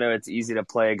playoffs. I know it's easy to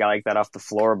play a guy like that off the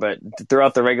floor, but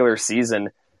throughout the regular season,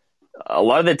 a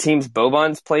lot of the teams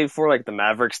Boban's played for, like the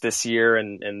Mavericks this year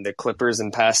and the Clippers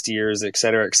in past years, et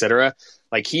cetera,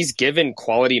 like he's given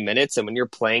quality minutes. And when you're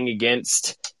playing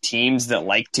against teams that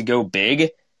like to go big,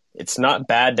 it's not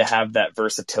bad to have that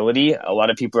versatility. A lot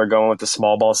of people are going with the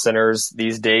small ball centers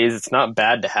these days. It's not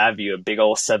bad to have you a big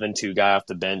old 7'2" guy off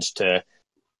the bench to.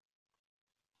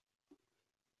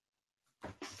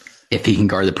 If he can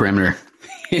guard the perimeter,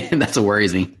 that's what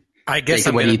worries me. I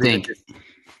guess. What do you think?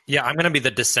 I'm going to be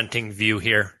the dissenting view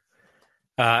here,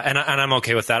 and I'm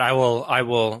okay with that. I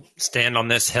will stand on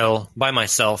this hill by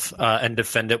myself and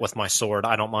defend it with my sword.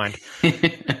 I don't mind.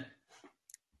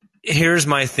 Here's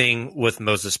my thing with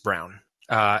Moses Brown,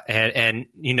 and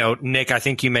Nick, I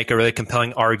think you make a really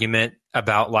compelling argument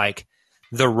about like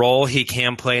the role he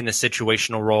can play in the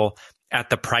situational role at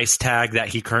the price tag that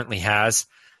he currently has,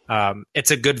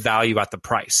 it's a good value at the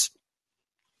price.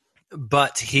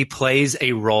 But he plays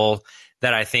a role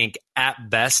that I think at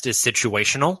best is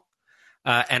situational,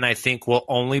 and I think will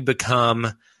only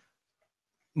become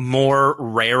more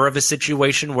rare of a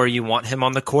situation where you want him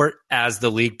on the court as the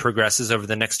league progresses over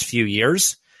the next few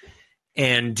years.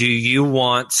 And do you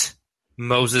want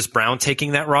Moses Brown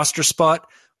taking that roster spot,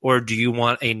 or do you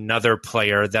want another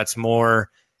player that's more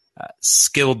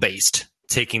skill-based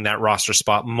taking that roster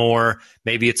spot more?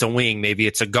 Maybe it's a wing, maybe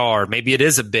it's a guard, maybe it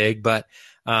is a big, but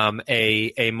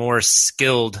a more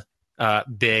skilled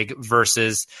big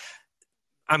versus,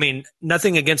 I mean,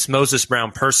 nothing against Moses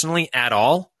Brown personally at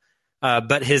all.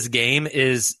 But his game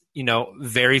is,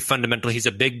 very fundamental. He's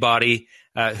a big body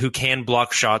who can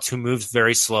block shots, who moves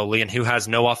very slowly, and who has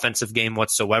no offensive game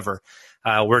whatsoever.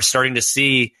 We're starting to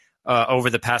see over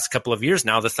the past couple of years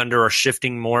now, the Thunder are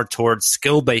shifting more towards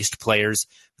skill-based players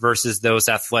versus those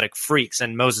athletic freaks.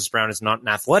 And Moses Brown is not an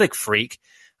athletic freak,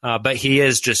 but he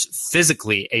is just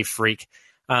physically a freak.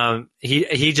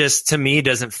 He just, to me,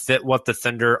 doesn't fit what the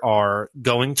Thunder are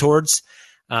going towards.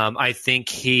 I think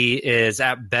he is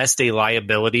at best a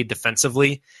liability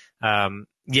defensively.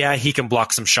 Yeah, he can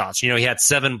block some shots. He had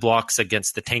 7 blocks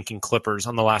against the tanking Clippers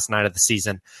on the last night of the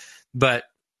season. But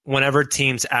whenever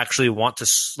teams actually want to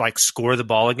score the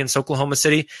ball against Oklahoma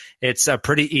City, it's a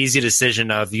pretty easy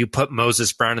decision of you put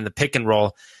Moses Brown in the pick and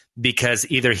roll, because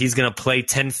either he's going to play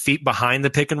 10 feet behind the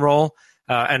pick and roll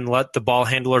and let the ball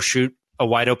handler shoot a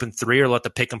wide open 3, or let the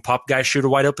pick and pop guy shoot a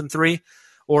wide open 3.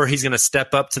 Or he's going to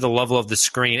step up to the level of the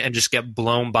screen and just get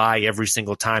blown by every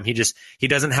single time. He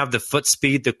doesn't have the foot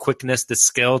speed, the quickness, the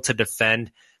skill to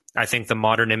defend, I think, the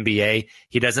modern NBA.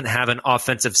 He doesn't have an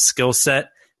offensive skill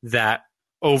set that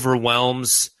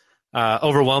overwhelms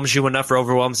you enough or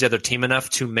overwhelms the other team enough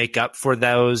to make up for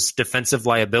those defensive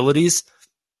liabilities.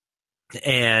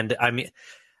 And I mean,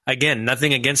 again,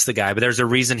 nothing against the guy, but there's a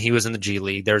reason he was in the G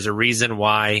League. There's a reason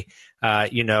why,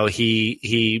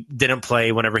 he didn't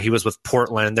play whenever he was with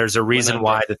Portland. There's a reason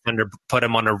why the Thunder put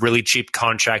him on a really cheap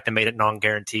contract and made it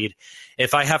non-guaranteed.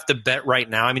 If I have to bet right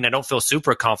now, I mean, I don't feel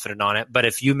super confident on it, but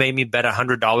if you made me bet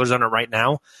 $100 on it right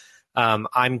now,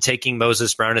 I'm taking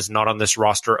Moses Brown as not on this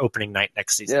roster opening night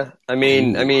next season. Yeah, I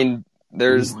mean,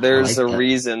 there's a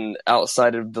reason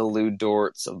outside of the Lou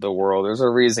Dorts of the world. There's a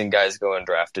reason guys go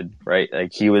undrafted, right?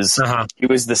 Like he was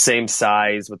the same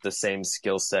size with the same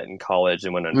skill set in college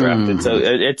and went undrafted. So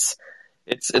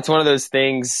it's one of those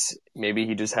things. Maybe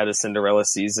he just had a Cinderella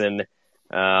season.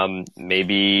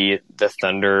 Maybe the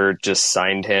Thunder just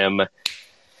signed him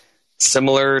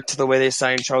similar to the way they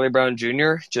signed Charlie Brown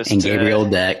Jr. And Gabriel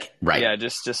Deck, right? Yeah,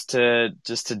 just to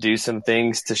do some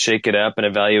things to shake it up and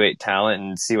evaluate talent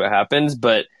and see what happens.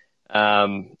 But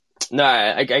no,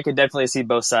 I could definitely see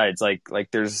both sides. Like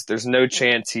there's no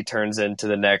chance he turns into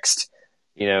the next,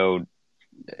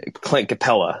 Clint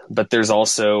Capella. But there's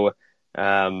also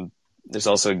a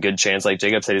good chance, like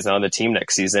Jacob said, he's not on the team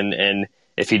next season, and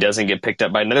if he doesn't get picked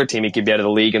up by another team, he could be out of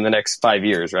the league in the next 5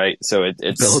 years, right? So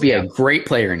he'll be a great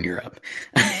player in Europe.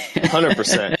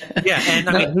 100%. Yeah, and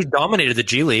I mean, he dominated the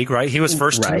G League, right? He was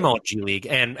first team all G League,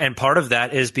 and part of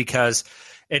that is because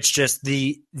it's just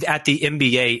at the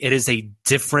NBA, it is a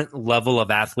different level of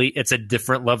athlete. It's a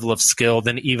different level of skill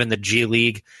than even the G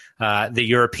League, the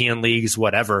European leagues,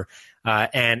 whatever.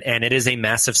 And it is a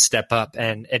massive step up,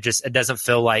 and it doesn't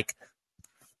feel like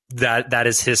that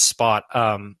is his spot.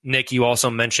 Nick, you also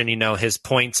mentioned, his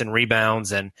points and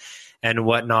rebounds and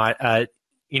whatnot. Everyone's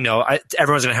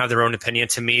going to have their own opinion.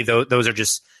 To me, those are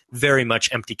just very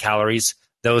much empty calories.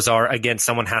 Those are, again,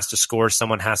 someone has to score,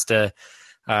 someone has to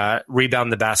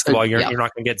rebound the basketball. You're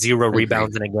not going to get 0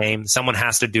 rebounds in a game. Someone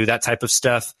has to do that type of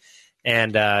stuff.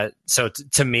 And so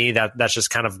to me, that's just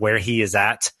kind of where he is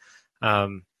at.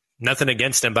 Nothing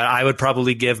against him, but I would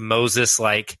probably give Moses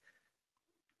C-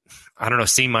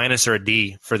 or a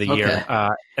D for the year.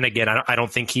 And again, I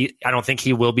don't think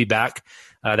he will be back.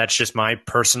 That's just my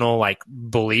personal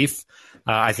belief.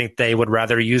 I think they would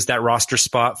rather use that roster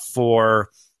spot for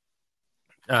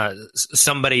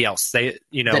somebody else. The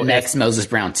next Moses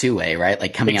Brown 2-way, right?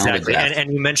 Like coming out of the draft.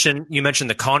 And you mentioned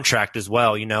the contract as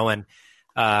well. And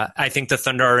I think the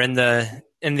Thunder are in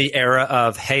the era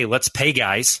of, hey, let's pay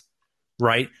guys,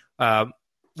 right?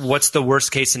 What's the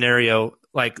worst case scenario?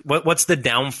 What's the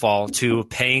downfall to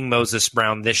paying Moses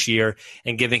Brown this year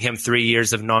and giving him 3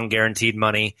 years of non-guaranteed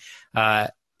money,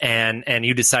 and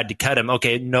you decide to cut him?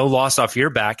 Okay, no loss off your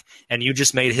back, and you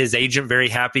just made his agent very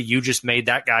happy. You just made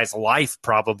that guy's life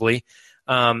probably,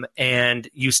 and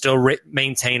you still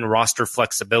maintain roster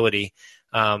flexibility.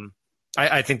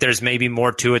 I think there's maybe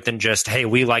more to it than just, hey,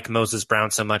 we like Moses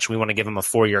Brown so much, we want to give him a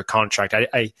 4-year contract.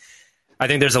 I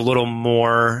think there's a little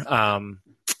more,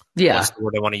 what's the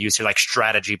word I want to use here, like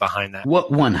strategy behind that.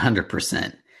 What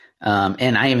 100%.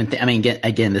 And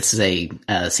again, this is a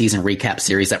season recap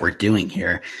series that we're doing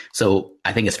here. So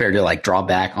I think it's fair to like draw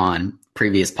back on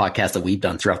previous podcasts that we've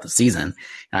done throughout the season.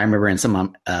 And I remember in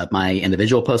some of my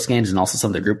individual post games and also some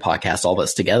of the group podcasts, all of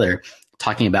us together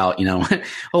talking about,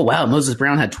 oh, wow, Moses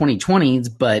Brown had 2020s,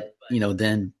 but,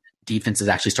 then defenses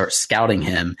actually start scouting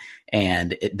him,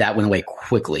 and that went away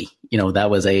quickly. That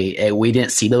was we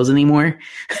didn't see those anymore.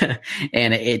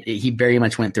 And he very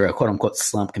much went through a quote unquote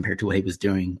slump compared to what he was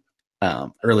doing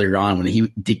earlier on when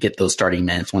he did get those starting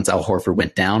minutes once Al Horford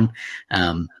went down,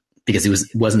 because he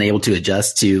wasn't able to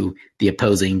adjust to the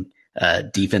opposing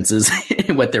defenses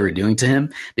and what they were doing to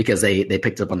him, because they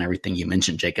picked up on everything you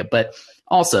mentioned, Jacob. But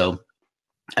also,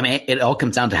 it all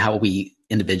comes down to how we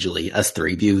individually, us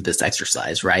three, view this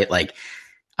exercise, right? Like,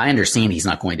 I understand he's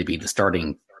not going to be the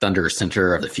starting Thunder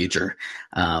center of the future.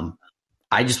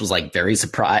 I just was like very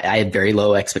surprised. I had very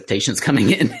low expectations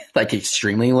coming in, like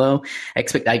extremely low.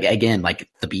 Again, like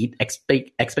the beat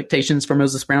expectations for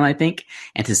Moses Brown, I think,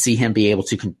 and to see him be able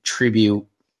to contribute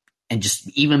and just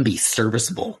even be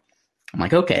serviceable. I'm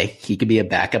like, okay, he could be a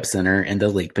backup center in the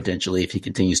league potentially if he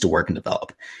continues to work and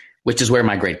develop, which is where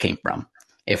my grade came from.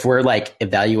 If we're like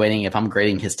evaluating, if I'm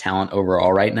grading his talent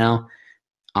overall right now,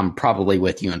 I'm probably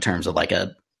with you in terms of like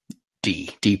a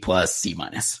D plus, C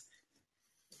minus.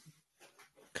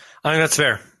 I think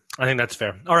that's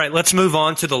fair. All right, let's move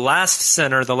on to the last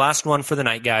center, the last one for the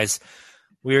night, guys.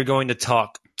 We are going to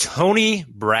talk Tony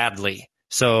Bradley.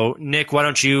 So, Nick, why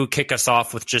don't you kick us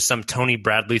off with just some Tony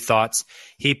Bradley thoughts?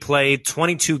 He played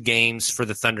 22 games for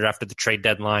the Thunder after the trade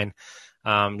deadline.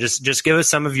 Just give us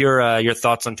some of your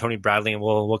thoughts on Tony Bradley, and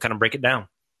we'll kind of break it down.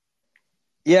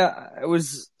 Yeah, I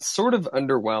was sort of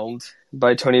underwhelmed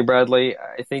by Tony Bradley.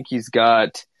 I think he's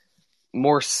got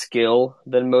more skill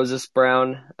than Moses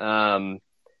Brown.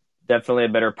 Definitely a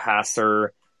better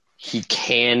passer. He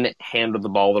can handle the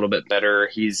ball a little bit better.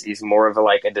 He's more of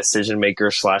a decision maker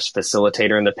 /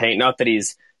 facilitator in the paint. Not that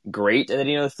he's great at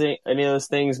any of those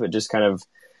things, but just kind of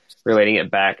relating it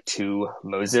back to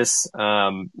Moses.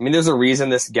 There's a reason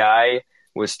this guy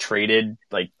was traded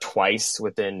like twice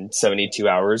within 72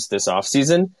 hours this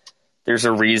offseason. There's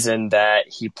a reason that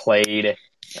he played,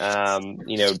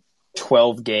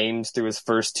 12 games through his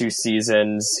first 2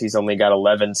 seasons. He's only got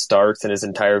 11 starts in his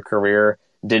entire career.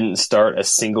 Didn't start a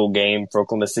single game for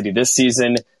Oklahoma City this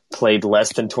season. Played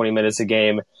less than 20 minutes a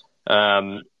game.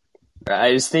 I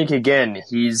just think, again,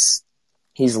 he's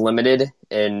limited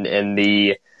in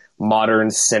the modern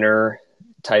center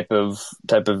type of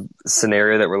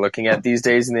scenario that we're looking at these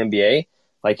days in the NBA.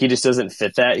 Like, he just doesn't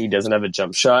fit that. He doesn't have a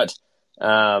jump shot.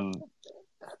 I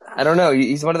don't know.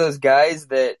 He's one of those guys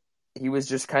that he was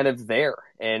just kind of there.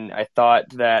 And I thought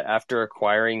that after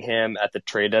acquiring him at the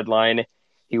trade deadline,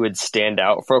 he would stand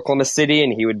out for Oklahoma City,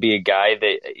 and he would be a guy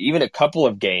that even a couple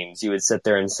of games you would sit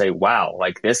there and say, wow,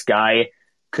 like this guy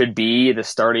could be the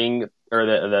starting or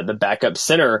the backup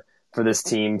center for this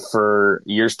team for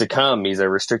years to come. He's a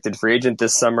restricted free agent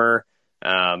this summer.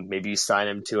 Maybe you sign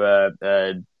him to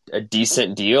a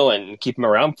decent deal and keep him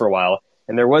around for a while.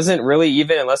 And there wasn't really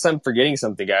even, unless I'm forgetting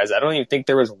something, guys, I don't even think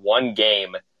there was one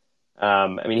game.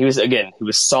 He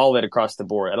was solid across the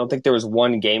board. I don't think there was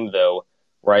one game, though,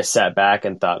 where I sat back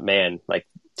and thought, man, like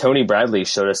Tony Bradley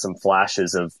showed us some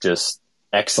flashes of just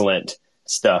excellent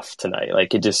stuff tonight.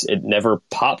 Like it never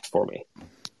popped for me.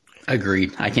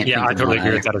 Agreed. I totally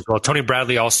agree with that as well. Tony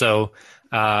Bradley also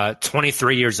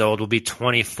 23 years old, will be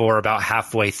 24 about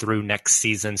halfway through next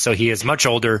season. So he is much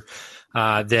older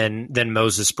than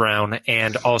Moses Brown,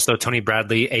 and also Tony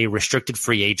Bradley, a restricted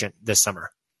free agent this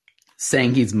summer.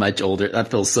 Saying he's much older, that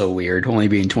feels so weird, only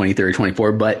being 23 or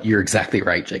 24, but you're exactly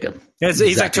right, Jacob. He's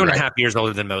exactly like 2.5 years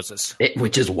older than Moses.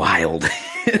 Which is wild.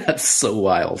 That's so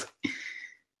wild.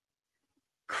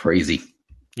 Crazy.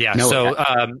 Yeah,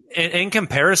 in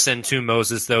comparison to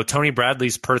Moses, though, Tony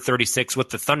Bradley's per 36 with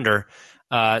the Thunder,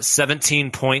 17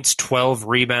 points, 12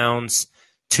 rebounds,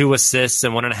 2 assists,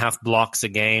 and 1.5 blocks a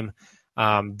game.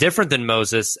 Different than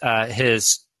Moses,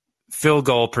 his field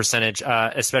goal percentage,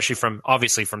 especially from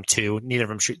 2, neither of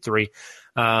them shoot 3.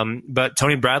 But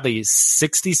Tony Bradley is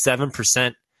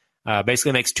 67%,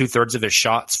 basically makes 2/3 of his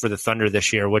shots for the Thunder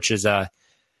this year, which is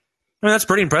that's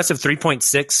pretty impressive.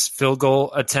 3.6 field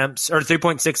goal attempts, or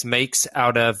 3.6 makes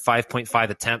out of 5.5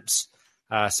 attempts.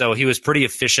 So he was pretty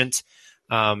efficient.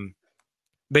 But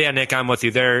yeah, Nick, I'm with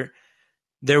you.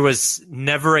 There was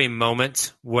never a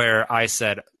moment where I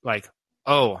said, like,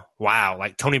 oh, wow,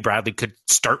 like Tony Bradley could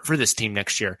start for this team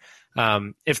next year.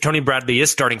 If Tony Bradley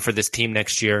is starting for this team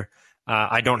next year,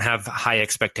 I don't have high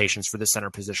expectations for the center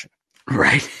position.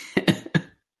 Right.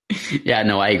 Yeah,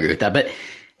 no, I agree with that. But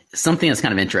something that's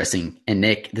kind of interesting, and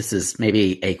Nick, this is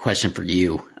maybe a question for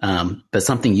you, but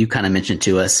something you kind of mentioned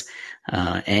to us,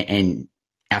 and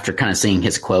after kind of seeing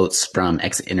his quotes from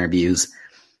exit interviews,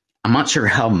 I'm not sure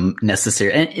how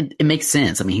necessary, and it makes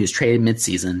sense. I mean, he was traded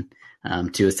midseason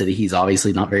to a city he's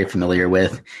obviously not very familiar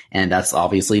with, and that's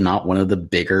obviously not one of the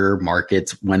bigger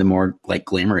markets, one of the more like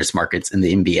glamorous markets in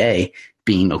the NBA,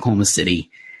 being Oklahoma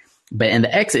City. But in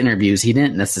the exit interviews, he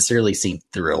didn't necessarily seem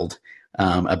thrilled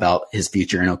about his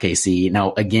future in OKC.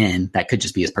 Now, again, that could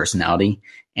just be his personality,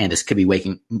 and this could be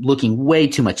looking way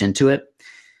too much into it.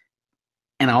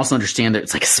 And I also understand that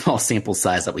it's like a small sample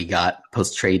size that we got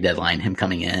post-trade deadline, him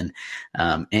coming in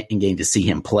and getting to see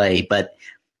him play. But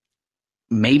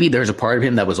maybe there's a part of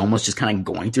him that was almost just kind of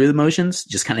going through the motions,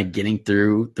 just kind of getting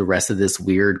through the rest of this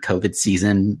weird COVID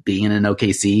season, being in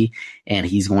OKC, and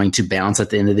he's going to bounce at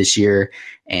the end of this year,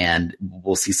 and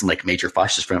we'll see some like major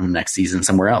flashes from him next season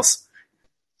somewhere else.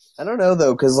 I don't know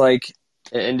though, because like,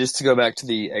 and just to go back to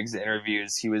the exit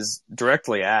interviews, he was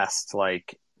directly asked,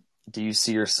 like, do you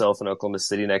see yourself in Oklahoma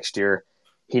City next year?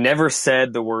 He never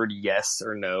said the word yes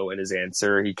or no in his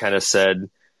answer. He kind of said,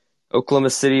 Oklahoma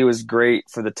City was great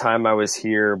for the time I was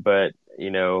here, but, you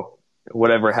know,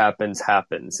 whatever happens,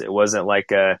 happens. It wasn't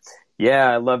like yeah,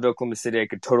 I loved Oklahoma City. I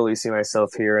could totally see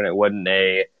myself here. And it wasn't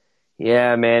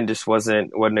yeah, man, just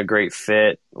wasn't a great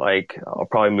fit. Like, I'll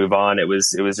probably move on. It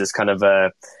was just kind of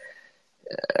a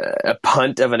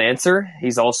punt of an answer.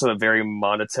 He's also a very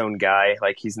monotone guy.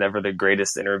 Like, he's never the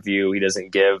greatest interview. He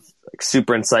doesn't give like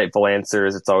super insightful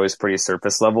answers. It's always pretty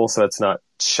surface level. So it's not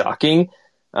shocking.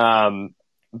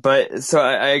 But so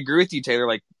I agree with you, Taylor.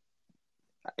 Like,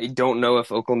 I don't know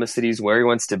if Oklahoma City is where he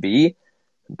wants to be,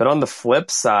 but on the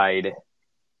flip side,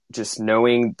 just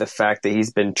knowing the fact that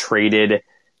he's been traded,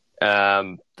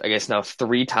 I guess now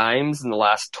 3 times in the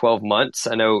last 12 months.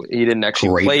 I know he didn't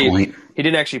actually play. He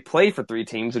didn't actually play for 3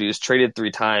 teams, but he was traded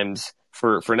 3 times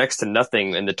for next to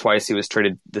nothing. And the twice he was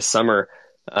traded this summer.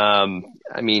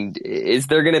 I mean, is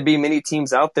there going to be many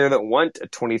teams out there that want a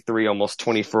 23, almost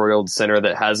 24-year-old center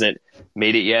that hasn't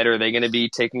made it yet? Or are they going to be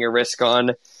taking a risk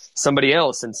on somebody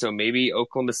else? And so maybe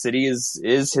Oklahoma City is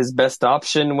his best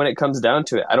option when it comes down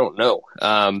to it. I don't know.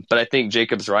 But I think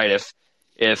Jacob's right.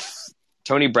 If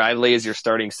Tony Bradley is your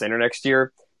starting center next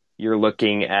year, you're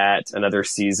looking at another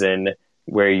season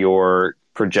where you're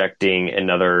projecting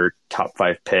another top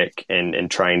 5 pick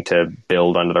and trying to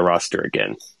build onto the roster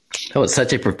again. That was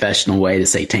such a professional way to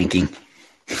say tanking.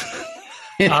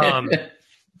 All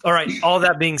right. All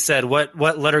that being said, what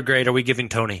letter grade are we giving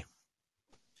Tony?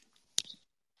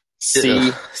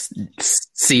 C.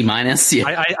 C minus.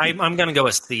 Yeah. I'm going to go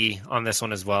a C on this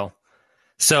one as well.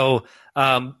 So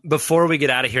before we get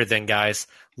out of here then, guys,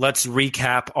 let's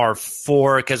recap our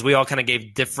 4, because we all kind of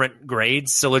gave different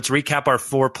grades. So let's recap our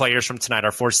 4 players from tonight,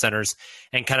 our 4 centers,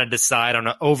 and kind of decide on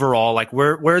an overall, like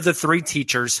we're the 3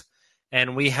 teachers,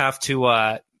 and we have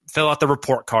to fill out the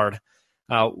report card.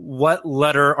 What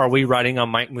letter are we writing on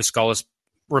Mike Muscala's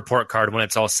report card when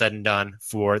it's all said and done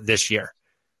for this year?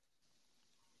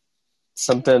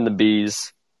 Something in the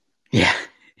B's. Yeah.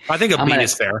 I think a B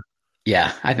is fair.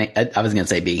 Yeah, I think I was going to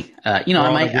say B. I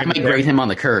might grade him on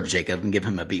the curve, Jacob, and give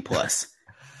him a B+.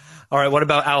 All right, what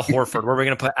about Al Horford? Where are we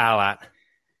going to put Al at?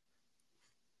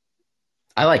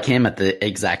 I like him at the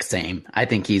exact same. I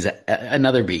think he's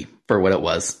another B for what it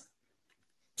was.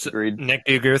 Agreed. Nick,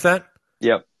 do you agree with that?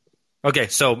 Yep. Okay,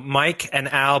 so Mike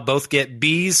and Al both get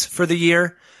Bs for the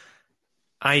year.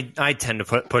 I tend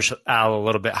to push Al a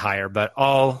little bit higher, but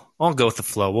I'll go with the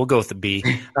flow. We'll go with the B.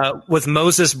 With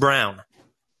Moses Brown,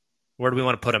 where do we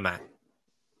want to put him at?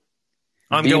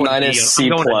 I'm B going minus D. C I'm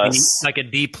going plus. like a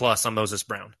D plus on Moses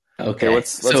Brown. Okay,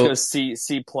 let's go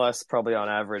C plus probably on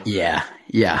average. Yeah.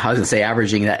 I was gonna say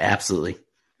averaging that absolutely.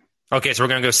 Okay, so we're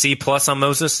gonna go C plus on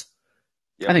Moses.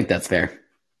 Yep. I think that's fair.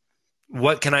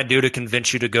 What can I do to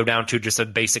convince you to go down to just a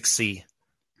basic C?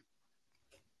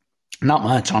 Not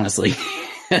much, honestly.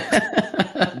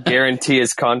 Guarantee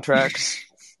his contracts.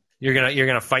 You're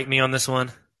gonna fight me on this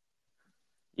one.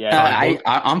 Yeah,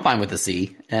 I'm fine with the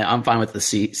C. I'm fine with the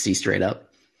C straight up.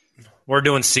 We're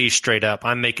doing C straight up.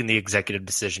 I'm making the executive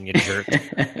decision, you jerk.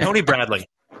 Tony Bradley.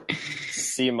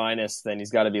 C minus, then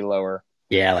he's got to be lower.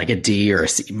 Yeah, like a D or a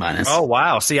C minus. Oh,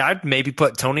 wow. See, I'd maybe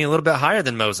put Tony a little bit higher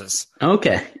than Moses.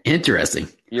 Okay, interesting.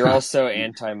 You're also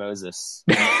anti-Moses.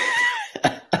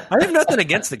 I have nothing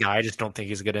against the guy. I just don't think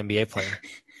he's a good NBA player.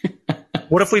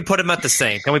 What if we put him at the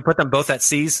same? Can we put them both at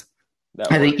C's?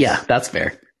 I think, yeah, that's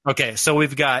fair. Okay, so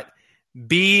we've got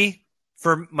B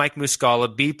for Mike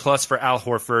Muscala, B+ for Al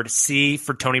Horford, C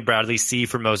for Tony Bradley, C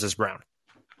for Moses Brown.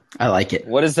 I like it.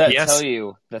 What does that Yes. tell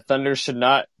you? The Thunder should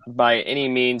not, by any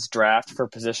means, draft for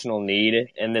positional need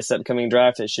in this upcoming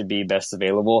draft. It should be best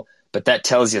available. But that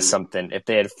tells you something. If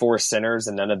they had 4 centers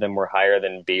and none of them were higher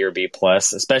than B or B+,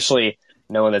 especially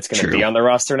knowing that's going to be on the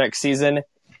roster next season,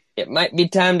 it might be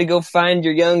time to go find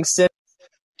your young center.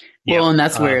 Well, and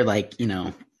that's where,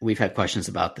 we've had questions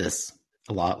about this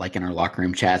a lot, like in our locker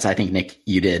room chats. I think, Nick,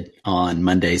 you did on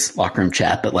Monday's locker room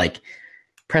chat, but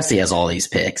Presti has all these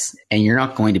picks, and you're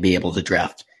not going to be able to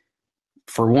draft,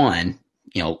 for one,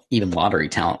 even lottery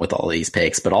talent with all these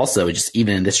picks, but also just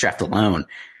even in this draft alone,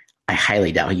 I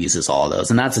highly doubt he uses all of those.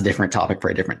 And that's a different topic for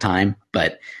a different time,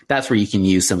 but that's where you can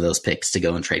use some of those picks to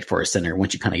go and trade for a center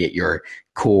once you kind of get your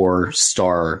core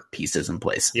star pieces in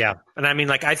place. Yeah. And I mean,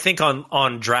 I think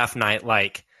on draft night,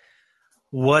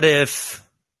 what if,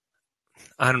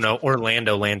 I don't know,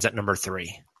 Orlando lands at number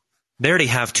 3? They already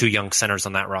have 2 young centers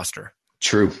on that roster.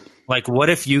 True. What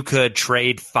if you could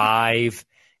trade 5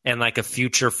 and a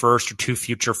future first or 2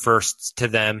 future firsts to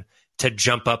them to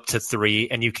jump up to 3,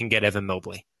 and you can get Evan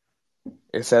Mobley?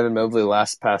 If Evan Mobley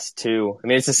lasts past 2, I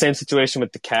mean, it's the same situation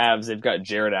with the Cavs. They've got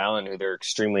Jared Allen, who they're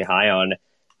extremely high on.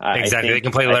 Exactly. They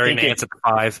can play Larry Nance at the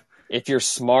 5. If you're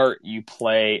smart, you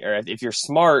play, or if you're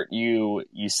smart, you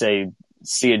say,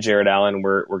 see a Jared Allen,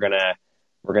 we're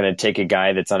gonna take a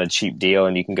guy that's on a cheap deal,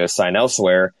 and you can go sign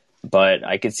elsewhere. But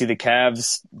I could see the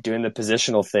Cavs doing the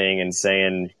positional thing and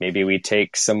saying maybe we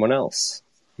take someone else.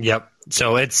 Yep.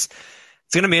 So it's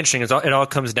going to be interesting. It all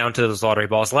comes down to those lottery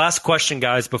balls. Last question,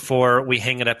 guys, before we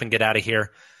hang it up and get out of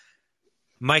here.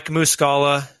 Mike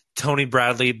Muscala, Tony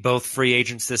Bradley, both free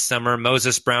agents this summer.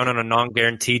 Moses Brown on a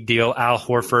non-guaranteed deal. Al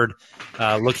Horford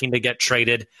looking to get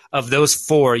traded. Of those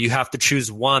 4, you have to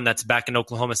choose one that's back in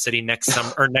Oklahoma City next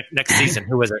summer or next season.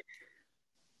 Who is it?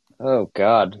 Oh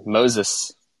God,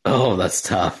 Moses. Oh, that's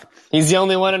tough. He's the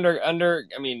only one under.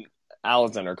 I mean,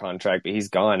 Al's under contract, but he's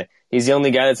gone. He's the only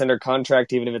guy that's under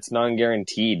contract, even if it's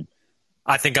non-guaranteed.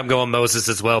 I think I'm going Moses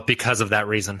as well because of that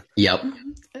reason. Yep.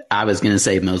 I was going to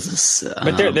say Moses.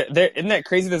 But isn't that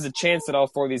crazy? There's a chance that all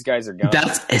 4 of these guys are gone.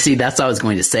 That's what I was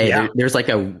going to say. Yeah. There's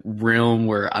a realm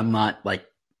where I'm not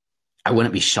I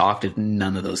wouldn't be shocked if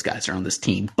none of those guys are on this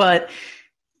team. But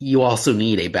you also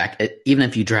need a back, even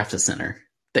if you draft a center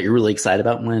that you're really excited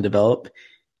about and want to develop,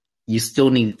 you still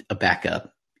need a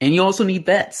backup. And you also need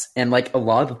vets. And a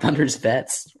lot of the Thunder's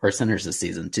vets are centers this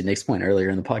season, to Nick's point earlier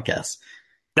in the podcast.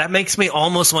 That makes me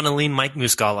almost want to lean Mike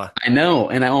Muscala. I know,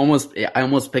 and I almost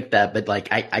picked that, but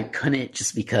I couldn't,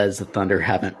 just because the Thunder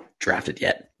haven't drafted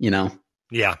yet,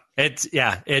 Yeah.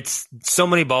 It's so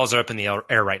many balls are up in the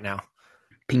air right now.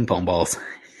 Ping pong balls.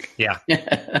 Yeah.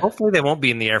 Hopefully they won't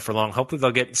be in the air for long. Hopefully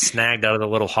they'll get snagged out of the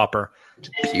little hopper.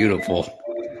 Beautiful.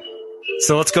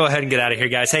 So let's go ahead and get out of here,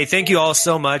 guys. Hey, thank you all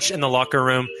so much in the locker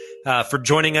room for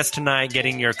joining us tonight,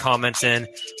 getting your comments in.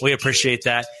 We appreciate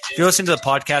that. If you're listening to the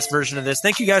podcast version of this,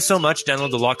 thank you guys so much. Download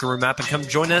the locker room app and come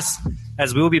join us,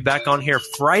 as we will be back on here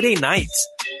Friday nights.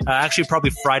 Actually,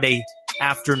 probably Friday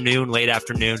afternoon, late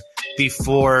afternoon,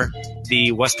 before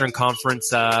the Western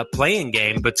Conference play-in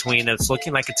game between, it's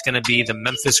looking like it's going to be the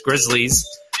Memphis Grizzlies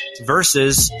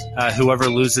versus whoever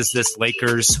loses this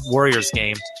Lakers-Warriors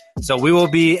game. So we will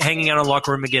be hanging out in the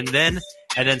locker room again then.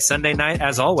 And then Sunday night,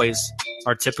 as always,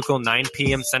 our typical 9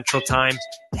 p.m. Central Time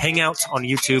hangouts on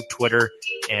YouTube, Twitter,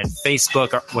 and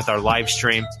Facebook with our live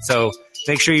stream. So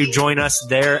make sure you join us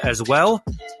there as well.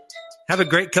 Have a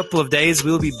great couple of days.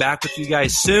 We will be back with you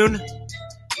guys soon.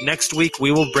 Next week,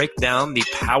 we will break down the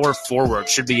power forward.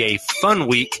 Should be a fun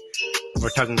week. We're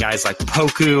talking guys like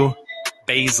Poku,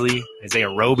 Baisley, Isaiah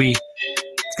Roby.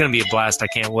 It's going to be a blast. I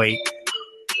can't wait.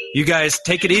 You guys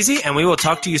take it easy, and we will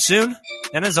talk to you soon.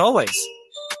 And as always,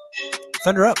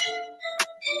 Thunder up.